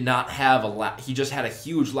 He did not have he just had a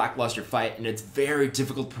huge lackluster fight, and it's very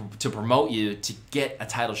difficult to promote you to get a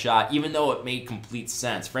title shot, even though it made complete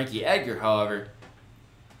sense. Frankie Edgar, however,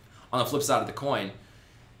 on the flip side of the coin,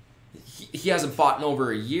 he hasn't fought in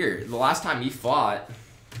over a year. The last time he fought,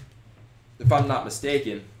 if I'm not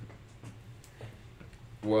mistaken,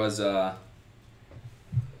 was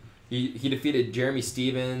he defeated Jeremy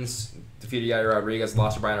Stevens, defeated Yair Rodriguez,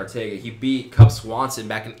 lost to Brian Ortega. He beat Cub Swanson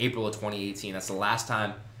back in April of 2018. That's the last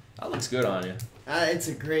time. That looks good on you. It's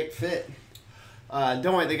a great fit.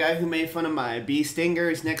 Don't worry, the guy who made fun of my bee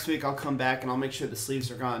stingers, next week I'll come back and I'll make sure the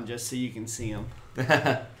sleeves are gone just so you can see them.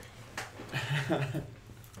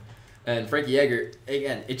 And Frankie Edgar,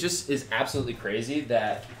 again, it just is absolutely crazy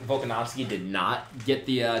that Volkanovski did not get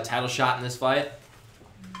the title shot in this fight.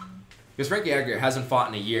 Because Frankie Edgar hasn't fought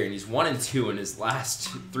in a year, and he's 1-2 in his last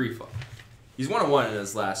 3 fights. He's 1-1 in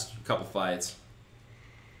his last couple fights.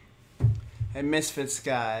 Hey, Misfits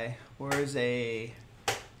guy, where's a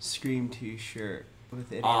Scream 2 shirt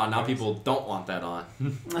with it? Oh, now people don't want that on.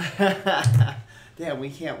 Damn, we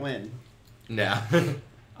can't win. Yeah.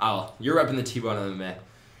 You're repping the TboneMMA.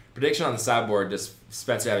 Prediction on the sideboard, does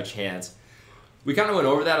Spencer have a chance? We kind of went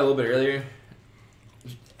over that a little bit earlier.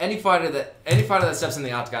 Any fighter that steps in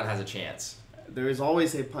the octagon has a chance. There is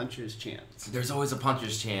always a puncher's chance. There's always a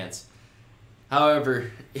puncher's chance.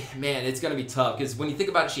 However, man, it's going to be tough because when you think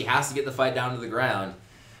about it, she has to get the fight down to the ground.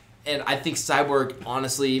 And I think Cyborg,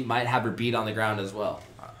 honestly, might have her beat on the ground as well.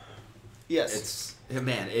 Yes.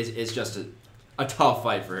 It's just a tough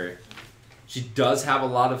fight for her. She does have a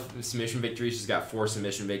lot of submission victories. She's got 4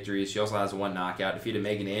 submission victories. She also has 1 knockout. Defeated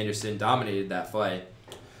Megan Anderson, dominated that fight.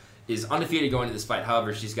 Is undefeated going into this fight.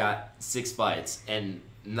 However, she's got 6 fights, and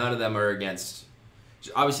none of them are against...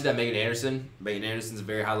 Obviously, that Megan Anderson's a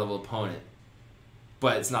very high-level opponent,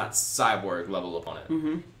 but it's not Cyborg-level opponent.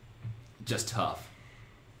 Mm-hmm. Just tough.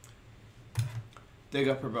 Dig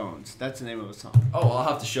Up Her Bones. That's the name of a song. Oh, I'll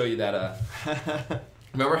have to show you that.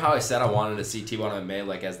 Remember how I said I wanted to see TboneMMA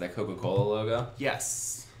like as that Coca-Cola logo?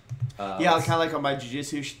 Yes. Yeah, kind of like on my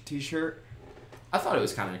jiu-jitsu t-shirt. I thought it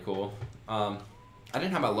was kind of cool. I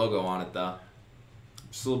didn't have my logo on it, though.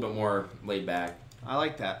 Just a little bit more laid back. I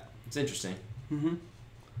like that. It's interesting. Mm-hmm.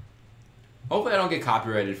 Hopefully I don't get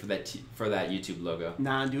copyrighted for that YouTube logo.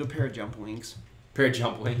 Nah, do a pair of jump wings. Pair of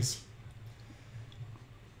jump wings.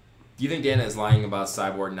 Do you think Dana is lying about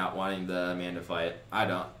Cyborg not wanting the Amanda fight? I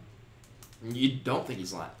don't. You don't think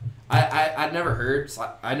he's lying? I'd never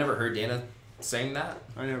heard Dana saying that.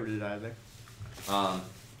 I never did either.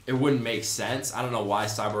 It wouldn't make sense. I don't know why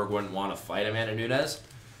Cyborg wouldn't want to fight Amanda Nunes.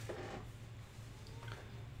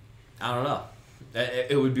 I don't know.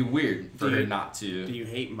 It would be weird for her not to. Do you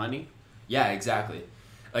hate money? Yeah, exactly.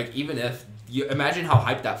 Like, even if you imagine how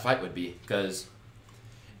hyped that fight would be, because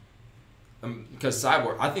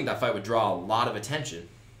Cyborg, I think that fight would draw a lot of attention.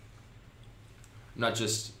 Not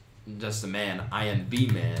just a man. I am the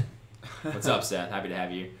man. What's up, Seth? Happy to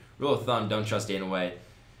have you. Rule of thumb: don't trust Dana White.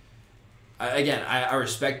 I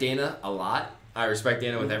respect Dana a lot. I respect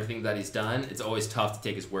Dana with everything that he's done. It's always tough to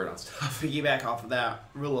take his word on stuff. Piggyback off of that,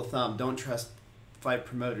 rule of thumb, don't trust fight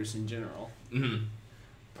promoters in general. Mm-hmm.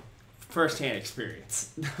 First-hand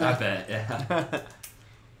experience. I bet, yeah.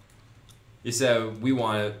 You said we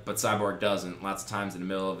want it, but Cyborg doesn't. Lots of times in the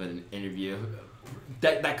middle of an interview.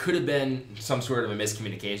 That could have been some sort of a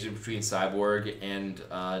miscommunication between Cyborg and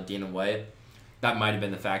Dana White. That might have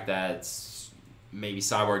been the fact that maybe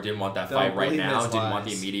Cyborg didn't want that fight right now, didn't want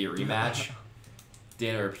the immediate rematch.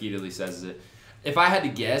 Dana repeatedly says it. If I had to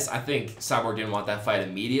guess, I think Cyborg didn't want that fight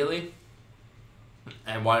immediately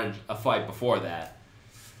and wanted a fight before that.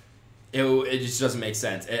 It just doesn't make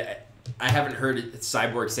sense. I haven't heard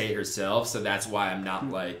Cyborg say it herself, so that's why I'm not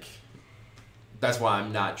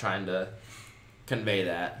trying to convey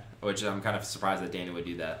that, which I'm kind of surprised that Dana would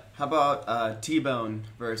do that. How about T-Bone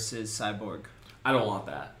versus Cyborg? I don't want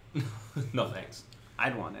that. No thanks.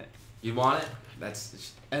 I'd want it. You want it?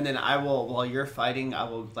 And then I will, while you're fighting, I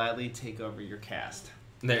will gladly take over your cast.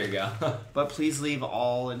 There you go. But please leave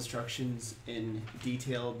all instructions in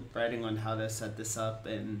detailed writing on how to set this up,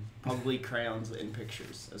 and probably crayons and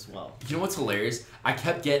pictures as well. You know what's hilarious? I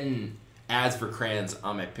kept getting ads for crayons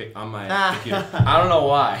on my computer. I don't know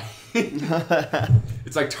why.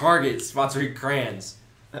 It's like Target sponsoring crayons.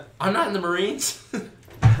 I'm not in the Marines.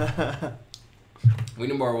 We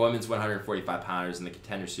need more women's 145 pounders in the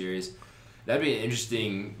Contender Series. That'd be an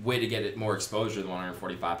interesting way to get it more exposure to the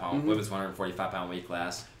 145 pound women's 145 pound weight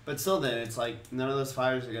class. But still, then it's like none of those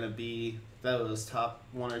fighters are gonna be those top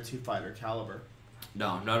 1 or 2 fighter caliber.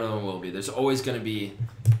 No, none of them will be. There's always gonna be.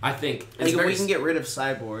 I think if we can get rid of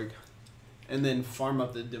Cyborg, and then farm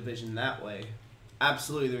up the division that way,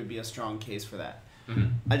 absolutely there would be a strong case for that.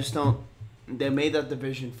 Mm-hmm. I just don't. They made that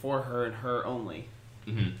division for her and her only.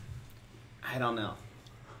 Mm-hmm. I don't know.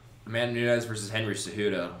 Amanda Nunes versus Henry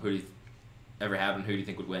Cejudo. Who do you ever happen? Who do you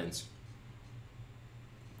think would win?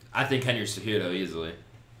 I think Henry Cejudo easily.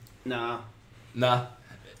 Nah.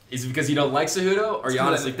 Is it because you don't like Cejudo, or you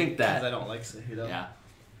honestly think that? Because I don't like Cejudo. Yeah.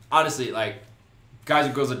 Honestly, like, guys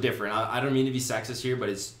and girls are different. I don't mean to be sexist here, but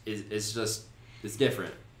it's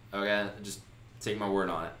different. Okay, just take my word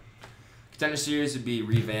on it. Contender Series would be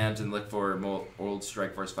revamped and look for more old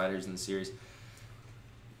Strikeforce fighters in the series.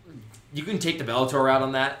 You can take the Bellator route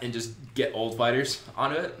on that and just get old fighters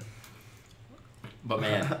onto it. But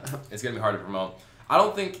man, it's gonna be hard to promote. I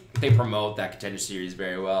don't think they promote that Contender Series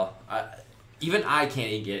very well. Even I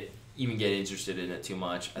can't even get interested in it too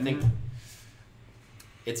much. I think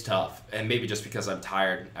it's tough, and maybe just because I'm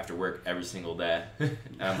tired after work every single day, and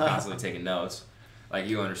I'm constantly taking notes. Like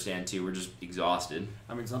you understand too, we're just exhausted.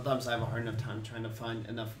 I mean, sometimes I have a hard enough time trying to find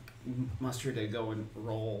enough mustard to go and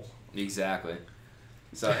roll. Exactly.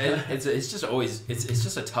 So it's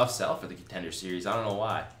just a tough sell for the Contender Series. I don't know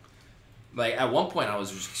why. Like at one point, I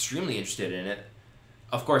was just extremely interested in it.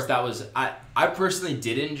 Of course, that was I personally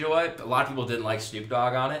did enjoy it. But a lot of people didn't like Snoop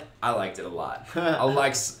Dogg on it. I liked it a lot.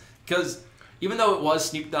 Because even though it was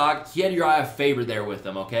Snoop Dogg, he had Uriah Faber there with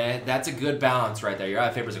him. Okay, that's a good balance right there.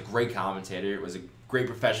 Uriah Faber's a great commentator. It was a great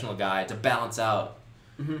professional guy to balance out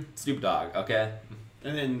Snoop Dogg. Okay.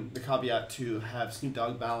 And then the caveat to have Snoop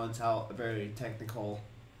Dogg balance out a very technical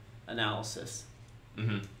analysis.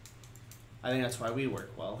 Mm-hmm. I think that's why we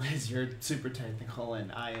work well, is you're super technical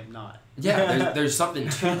and I am not. Yeah, there's something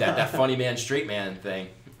to that funny man, straight man thing.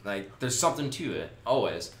 Like, there's something to it,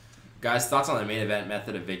 always. Guys, thoughts on the main event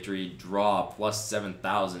method of victory, draw, plus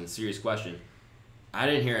 7,000? Serious question. I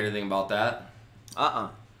didn't hear anything about that.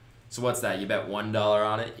 So what's that? You bet $1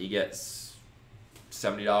 on it, you get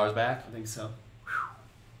 $70 back? I think so.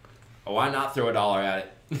 Oh, why not throw $1 at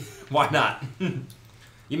it? Why not?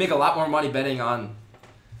 You make a lot more money betting on...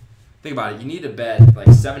 Think about it. You need to bet like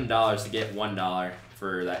 $7 to get $1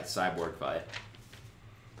 for that Cyborg fight.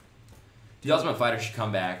 The Ultimate Fighter should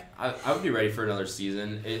come back. I would be ready for another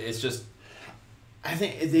season. It's just... I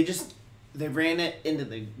think they ran it into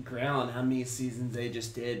the ground how many seasons they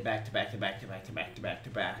just did back to back to back to back to back to back to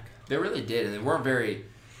back. They really did, and they weren't very...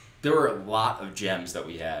 There were a lot of gems that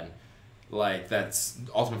we had. Like, that's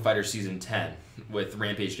Ultimate Fighter Season 10 with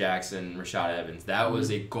Rampage Jackson, Rashad Evans. That was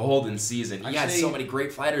a golden season. He had so many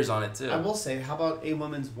great fighters on it, too. I will say, how about a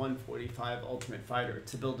women's 145 Ultimate Fighter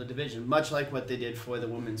to build a division, much like what they did for the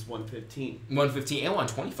women's 115. 115 and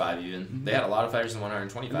 125, even. Mm-hmm. They had a lot of fighters in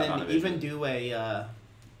 125 and then even do a,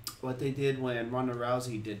 what they did when Ronda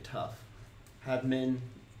Rousey did Tough. Have men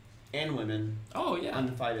and women on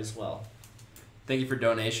the fight as well. Thank you for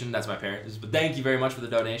donation. That's my parents. But thank you very much for the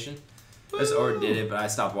donation. This or did it, but I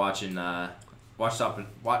stopped watching.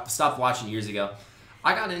 Stopped watching years ago.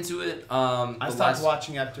 I got into it. I stopped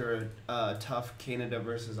watching after Tough Canada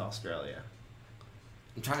versus Australia.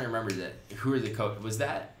 I'm trying to remember that. Who were the coach? Was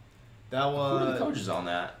that? That was. Who were the coaches on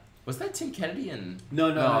that? Was that Tim Kennedy and?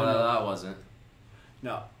 No, that wasn't.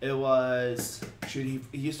 No, it was. Shoot,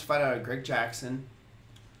 he used to fight out of Greg Jackson.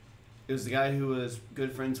 It was the guy who was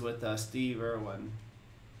good friends with Steve Irwin.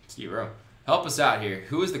 Steve Irwin. Help us out here.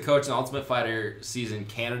 Who is the coach in Ultimate Fighter season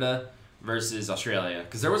Canada versus Australia?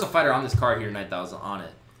 Because there was a fighter on this card here tonight that was on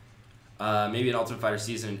it. Maybe an Ultimate Fighter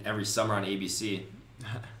season every summer on ABC.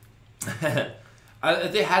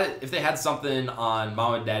 If they had something on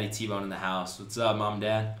Mom and Daddy T-Bone in the house. What's up, Mom and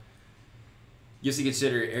Dad? You have to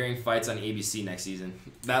consider airing fights on ABC next season.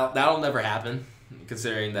 That'll never happen,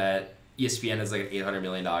 considering that ESPN is like an $800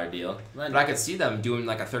 million deal. But I could see them doing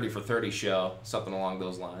like a 30 for 30 show, something along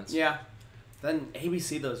those lines. Yeah. Then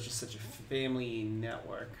ABC, though, is just such a family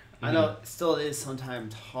network. Mm-hmm. I know it still is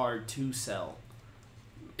sometimes hard to sell.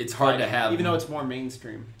 It's hard to have... Even though it's more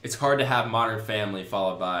mainstream. It's hard to have Modern Family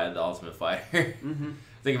followed by The Ultimate Fighter. Mm-hmm.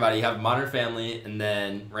 Think about it. You have Modern Family and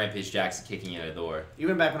then Rampage Jackson kicking you out the door.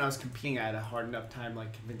 Even back when I was competing, I had a hard enough time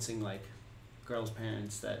like convincing like girls'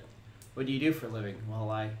 parents that, what do you do for a living?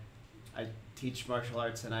 Well, I teach martial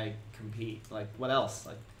arts and I compete. Like, what else?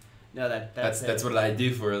 Like, No, that's what I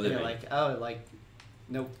do for a living. You're like, oh, like,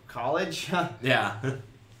 no college? Yeah.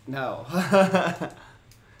 No.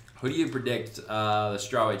 Who do you predict the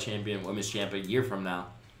strawweight champion, women's champion, a year from now?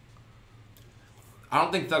 I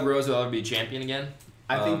don't think Thug Rose will ever be champion again.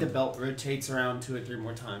 I think the belt rotates around 2 or 3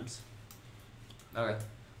 more times. Okay.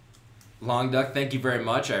 Long Duck, thank you very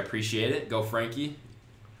much. I appreciate it. Go Frankie.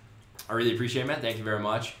 I really appreciate it, man. Thank you very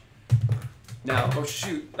much. Now, Oh,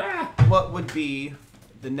 shoot. Ah! what would be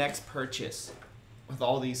the next purchase with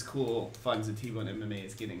all these cool funds that TboneMMA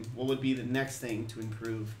is getting? What would be the next thing to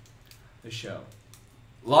improve the show?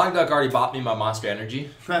 Long Duck already bought me my Monster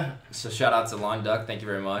Energy. So shout out to Long Duck. Thank you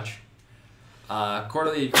very much.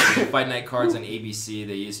 Quarterly Fight Night cards on ABC.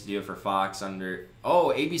 They used to do it for Fox under...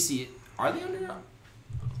 Oh, ABC. Are they under...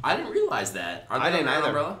 I didn't realize that. Are they I didn't under either.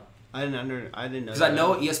 umbrella? I didn't know. Because I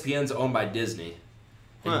know ESPN's owned by Disney.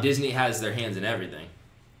 And Disney has their hands in everything.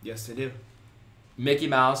 Yes, they do. Mickey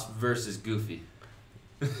Mouse versus Goofy.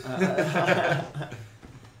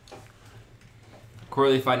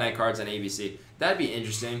 Quarterly Fight Night cards on ABC. That'd be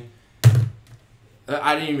interesting.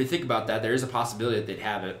 I didn't even think about that. There is a possibility that they'd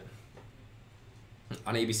have it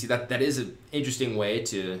on ABC. That is an interesting way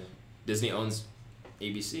to... Disney owns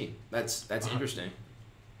ABC. That's interesting.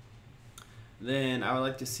 Then I would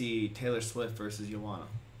like to see Taylor Swift versus Joanna.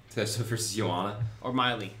 Taylor Swift versus Joanna. Or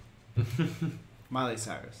Miley. Miley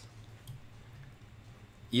Cyrus.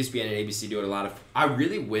 ESPN and ABC do it a lot of... I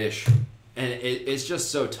really wish... And it's just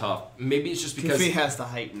so tough. Maybe it's just because... Goofy has the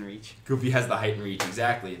height and reach. Goofy has the height and reach,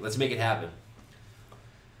 exactly. Let's make it happen.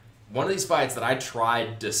 One of these fights that I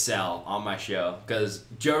tried to sell on my show, because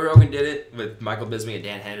Joe Rogan did it with Michael Bisping and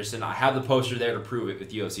Dan Henderson. I have the poster there to prove it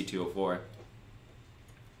with UFC 204.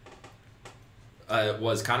 It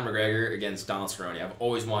was Conor McGregor against Donald Cerrone. I've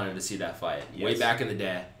always wanted to see that fight. Yes. Way back in the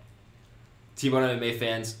day. TboneMMA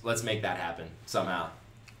fans, let's make that happen somehow.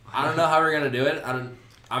 I don't know how we're going to do it.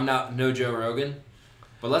 I'm not no Joe Rogan,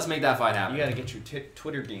 but let's make that fight happen. You got to get your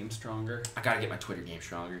Twitter game stronger. I got to get my Twitter game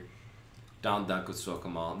stronger. Donald Duck with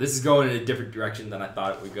Sokomal. This is going in a different direction than I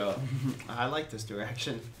thought it would go. I like this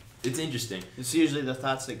direction. It's interesting. It's usually the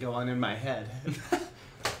thoughts that go on in my head.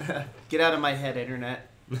 Get out of my head, internet.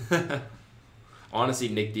 I want to see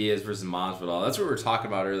Nick Diaz versus Masvidal. That's what we were talking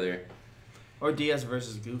about earlier. Or Diaz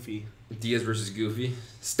versus Goofy. Diaz versus Goofy.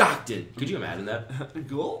 Stockton. Could you imagine that?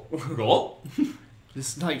 Goal? Goal?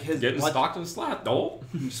 Just like his... Getting Stockton slap. Goal?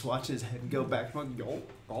 Just watch his head go back. Goal, goal,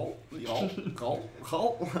 goal, goal,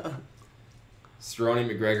 goal. Cerrone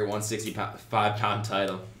McGregor 165-pound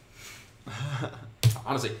title.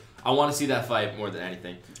 Honestly, I want to see that fight more than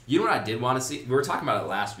anything. You know what I did want to see? We were talking about it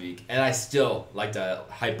last week, and I still like to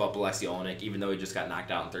hype up Alexei Olenek, even though he just got knocked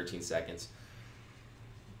out in 13 seconds.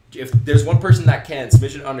 If there's one person that can,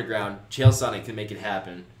 Submission Underground, Chael Sonnen can make it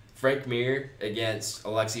happen. Frank Mir against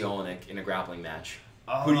Alexei Olenek in a grappling match.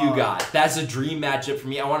 Oh. Who do you got? That's a dream matchup for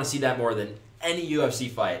me. I want to see that more than any UFC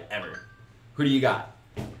fight ever. Who do you got?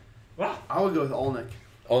 I would go with Olenek.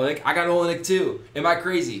 Olenek? I got Olenek too. Am I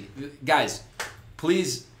crazy? Guys,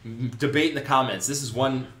 please debate in the comments. This is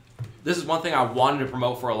one thing I wanted to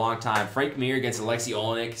promote for a long time. Frank Mir against Alexei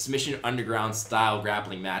Olenek, Submission Underground style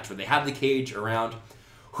grappling match where they have the cage around.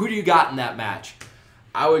 Who do you got in that match?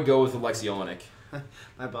 I would go with Alexei Olenek.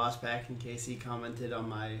 My boss back in KC commented on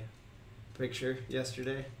my picture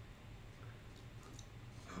yesterday.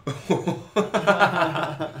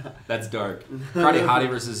 That's dark. Karate Hottie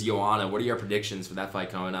versus Joanna. What are your predictions for that fight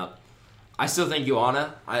coming up? I still think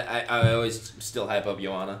Joanna. I always still hype up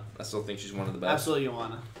Joanna. I still think she's one of the best. Absolutely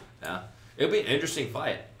Joanna. Yeah. It'll be an interesting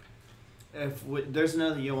fight. If there's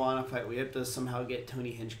another Joanna fight, we have to somehow get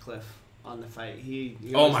Tony Hinchcliffe on the fight. He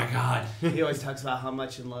oh my God. He always talks about how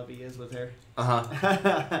much in love he is with her.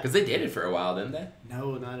 Uh-huh. Because they dated for a while, didn't they?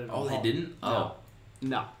 No, not at all. Oh, they didn't? Oh.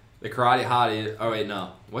 No. The Karate Hottie. Oh, wait,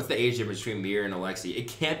 no. What's the age difference between Mir and Alexei? It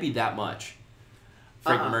can't be that much.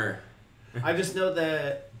 Frank Mir. I just know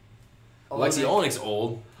that... Alexei Olenek's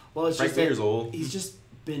old. Well, it's Frank just Mir's old. He's just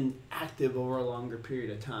been active over a longer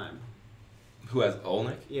period of time. Who has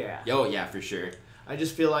Olenek? Yeah. Oh, yeah, for sure. I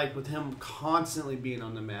just feel like with him constantly being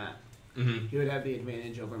on the mat, he would have the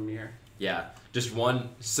advantage over Mir. Yeah. Just one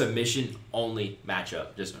submission-only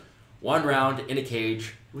matchup. Just one round in a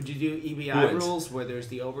cage. Would you do EBI rules where there's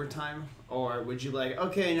the overtime? Or would you like,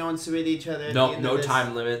 okay, no one submit each other? No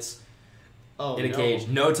time limits. Oh, in a cage.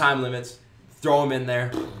 No time limits. Throw them in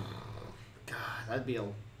there. God, that'd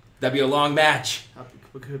be a long match.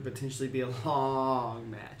 It could potentially be a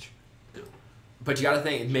long match. But you gotta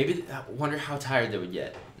think, maybe, I wonder how tired they would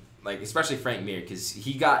get. Like, especially Frank Mir, because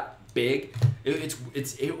he got big.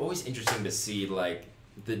 It's always interesting to see, like,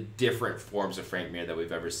 the different forms of Frank Mir that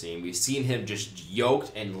we've ever seen. We've seen him just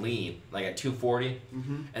yoked and lean, like at 240,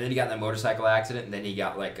 and then he got in that motorcycle accident, and then he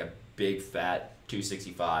got like a big fat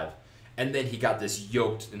 265, and then he got this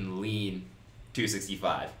yoked and lean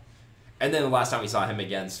 265. And then the last time we saw him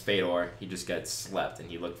against Fedor, he just gets slept, and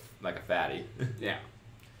he looked like a fatty. Yeah.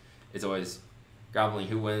 It's always grappling.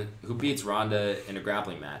 Who beats Ronda in a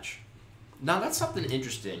grappling match? Now, that's something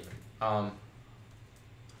interesting. That's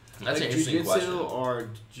like an interesting question. Jiu-jitsu or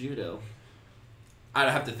judo? I'd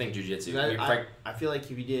have to think jiu-jitsu. I feel like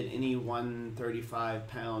if you did any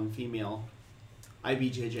 135-pound female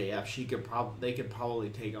IBJJF, they could probably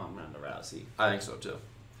take on Ronda Rousey. I think so, too.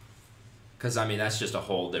 Because, I mean, that's just a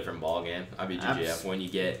whole different ballgame. IBJJF, when you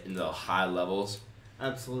get into the high levels.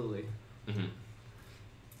 Absolutely. Mm-hmm.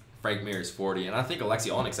 Frank Mir is 40, and I think Alexei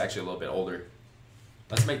Oleinik's actually a little bit older.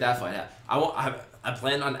 Let's make that fight happen. I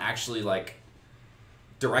plan on actually, like,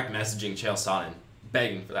 direct messaging Chael Sonnen,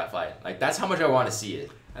 begging for that fight. Like, that's how much I want to see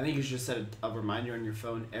it. I think you should set a reminder on your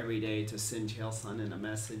phone every day to send Chael Sonnen a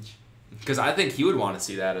message. Because I think he would want to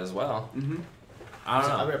see that as well. Mm-hmm. I don't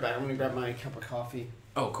know. I'll be right back. I'm going to grab my cup of coffee.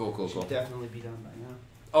 Oh, cool. Should definitely be done by now.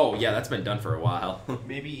 Oh, yeah, that's been done for a while.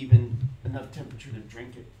 Maybe even enough temperature to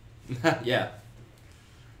drink it. Yeah.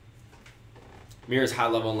 Mir's high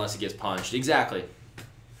level unless he gets punched. Exactly.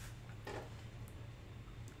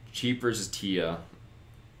 Cheap versus Tito.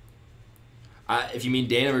 If you mean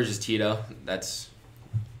Dana versus Tito, that's...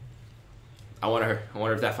 I wonder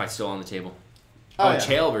if that fight's still on the table. Oh, yeah.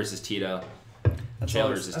 Chael versus Tito. That's Chael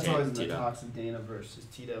always, versus that's always in the Tito. talks of Dana versus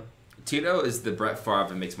Tito. Tito is the Brett Favre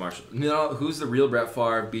of mixed martial. You know, who's the real Brett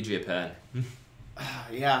Favre? BJ Penn.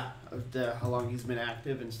 Yeah, how long he's been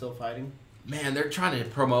active and still fighting. Man, they're trying to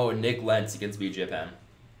promote Nick Lentz against BJ Penn.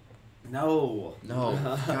 No,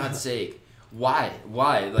 for God's sake. Why?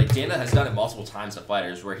 Like, Dana has done it multiple times to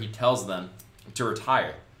fighters where he tells them to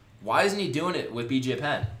retire. Why isn't he doing it with BJ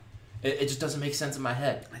Penn? It just doesn't make sense in my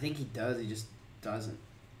head. I think he does. He just doesn't.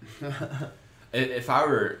 If I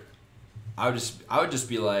were, I would just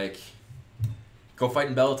be like, go fight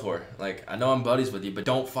in Bellator. Like, I know I'm buddies with you, but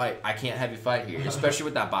don't fight. I can't have you fight here, especially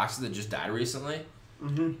with that boxer that just died recently.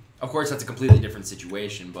 Mm-hmm. Of course, that's a completely different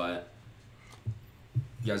situation, but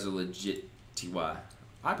you guys are legit. Ty,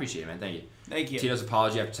 I appreciate it, man. Thank you. Thank you. Tito's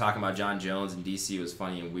apology after talking about John Jones and DC was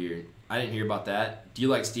funny and weird. I didn't hear about that. Do you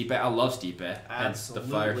like Stipe? I love Stipe. Hence the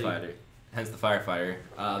firefighter.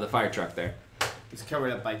 The fire truck there. It's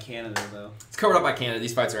covered up by Canada, though. It's covered up by Canada.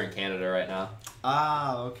 These fights are in Canada right now.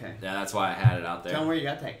 Ah, okay. Yeah, that's why I had it out there. Tell me where you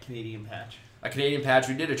got that Canadian patch. A Canadian patch.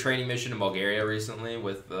 We did a training mission in Bulgaria recently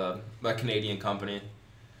with a Canadian company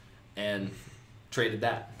and traded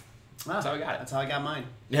that. That's how I got it. That's how I got mine.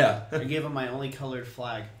 Yeah. I gave him my only colored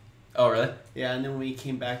flag. Oh, really? Yeah, and then when we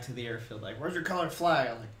came back to the airfield, like, where's your colored flag?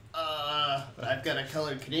 I'm like, I've got a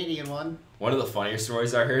colored Canadian one. One of the funnier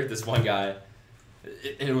stories I heard, this one guy,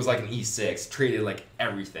 it was like an E6, traded like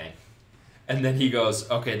everything. And then he goes,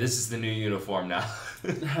 okay, this is the new uniform now.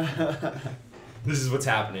 This is what's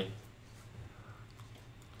happening.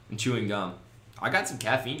 And chewing gum. I got some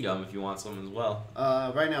caffeine gum if you want some as well.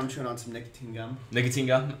 Right now I'm chewing on some nicotine gum. Nicotine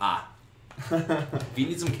gum? If you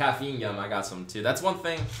need some caffeine gum, I got some too. That's one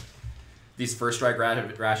thing these first strike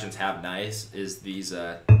rations have nice is these,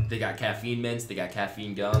 they got caffeine mints, they got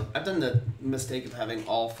caffeine gum. I've done the mistake of having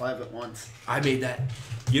all 5 at once. I made that.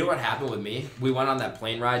 You know what happened with me? We went on that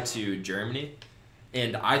plane ride to Germany,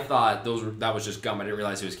 and I thought that was just gum. I didn't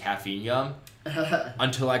realize it was caffeine gum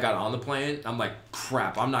until I got on the plane. I'm like,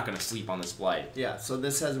 crap, I'm not going to sleep on this flight. Yeah, so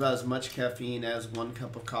this has about as much caffeine as 1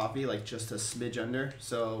 cup of coffee, like just a smidge under.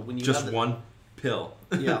 So when you just one pill.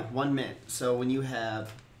 Yeah, 1 mint. So when you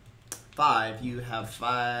have 5, you have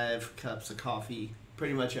 5 cups of coffee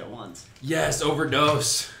pretty much at once. Yes,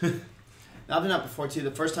 overdose. Now, I've been up before too.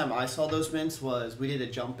 The first time I saw those mints was we did a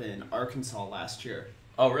jump in Arkansas last year.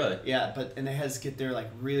 Oh, really? Yeah, and they had to get there like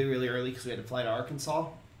really, really early because we had to fly to Arkansas.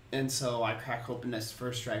 And so I crack open this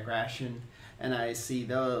first strike ration and I see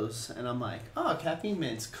those and I'm like, oh, caffeine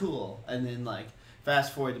mints, cool. And then like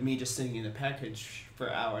fast forward to me just sitting in a package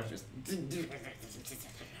for hours, just.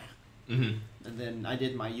 Mm-hmm. And then I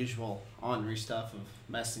did my usual ornery stuff of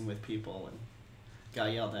messing with people and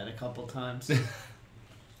got yelled at a couple times.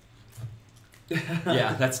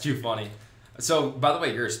 Yeah, that's too funny. So, by the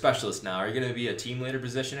way, you're a specialist now. Are you going to be a team leader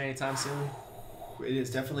position anytime soon? It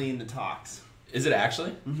is definitely in the talks. Is it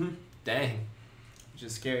actually? Mm-hmm. Dang. Which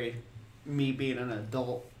is scary. Me being an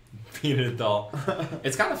adult. Being an adult.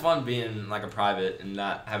 It's kind of fun being like a private and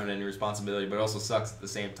not having any responsibility, but it also sucks at the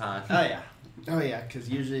same time. Oh, yeah. Oh yeah, because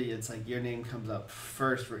usually it's like your name comes up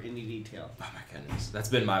first for any detail. Oh my goodness, that's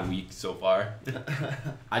been my week so far.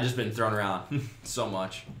 I just been thrown around so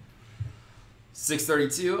much.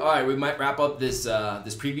 6:32. All right, we might wrap up this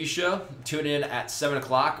this preview show. Tune in at 7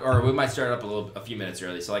 o'clock, or we might start up a few minutes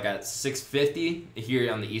early. So like at 6:50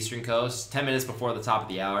 here on the Eastern Coast, 10 minutes before the top of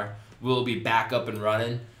the hour, we'll be back up and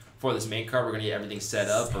running for this main card. We're gonna get everything set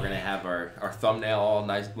up. We're gonna have our thumbnail all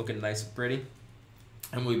nice, looking nice and pretty.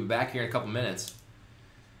 And we'll be back here in a couple minutes.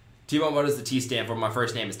 T-Bone, what does the T stand for? My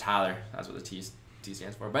first name is Tyler. That's what the T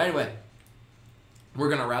stands for. But anyway, we're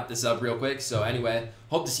going to wrap this up real quick. So anyway,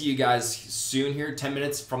 hope to see you guys soon here. 10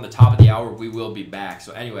 minutes from the top of the hour, we will be back.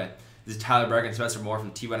 So anyway, this is Tyler Berg and Spencer Moore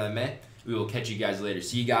from TboneMMA. We will catch you guys later.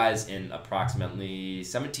 See you guys in approximately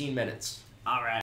 17 minutes. All right.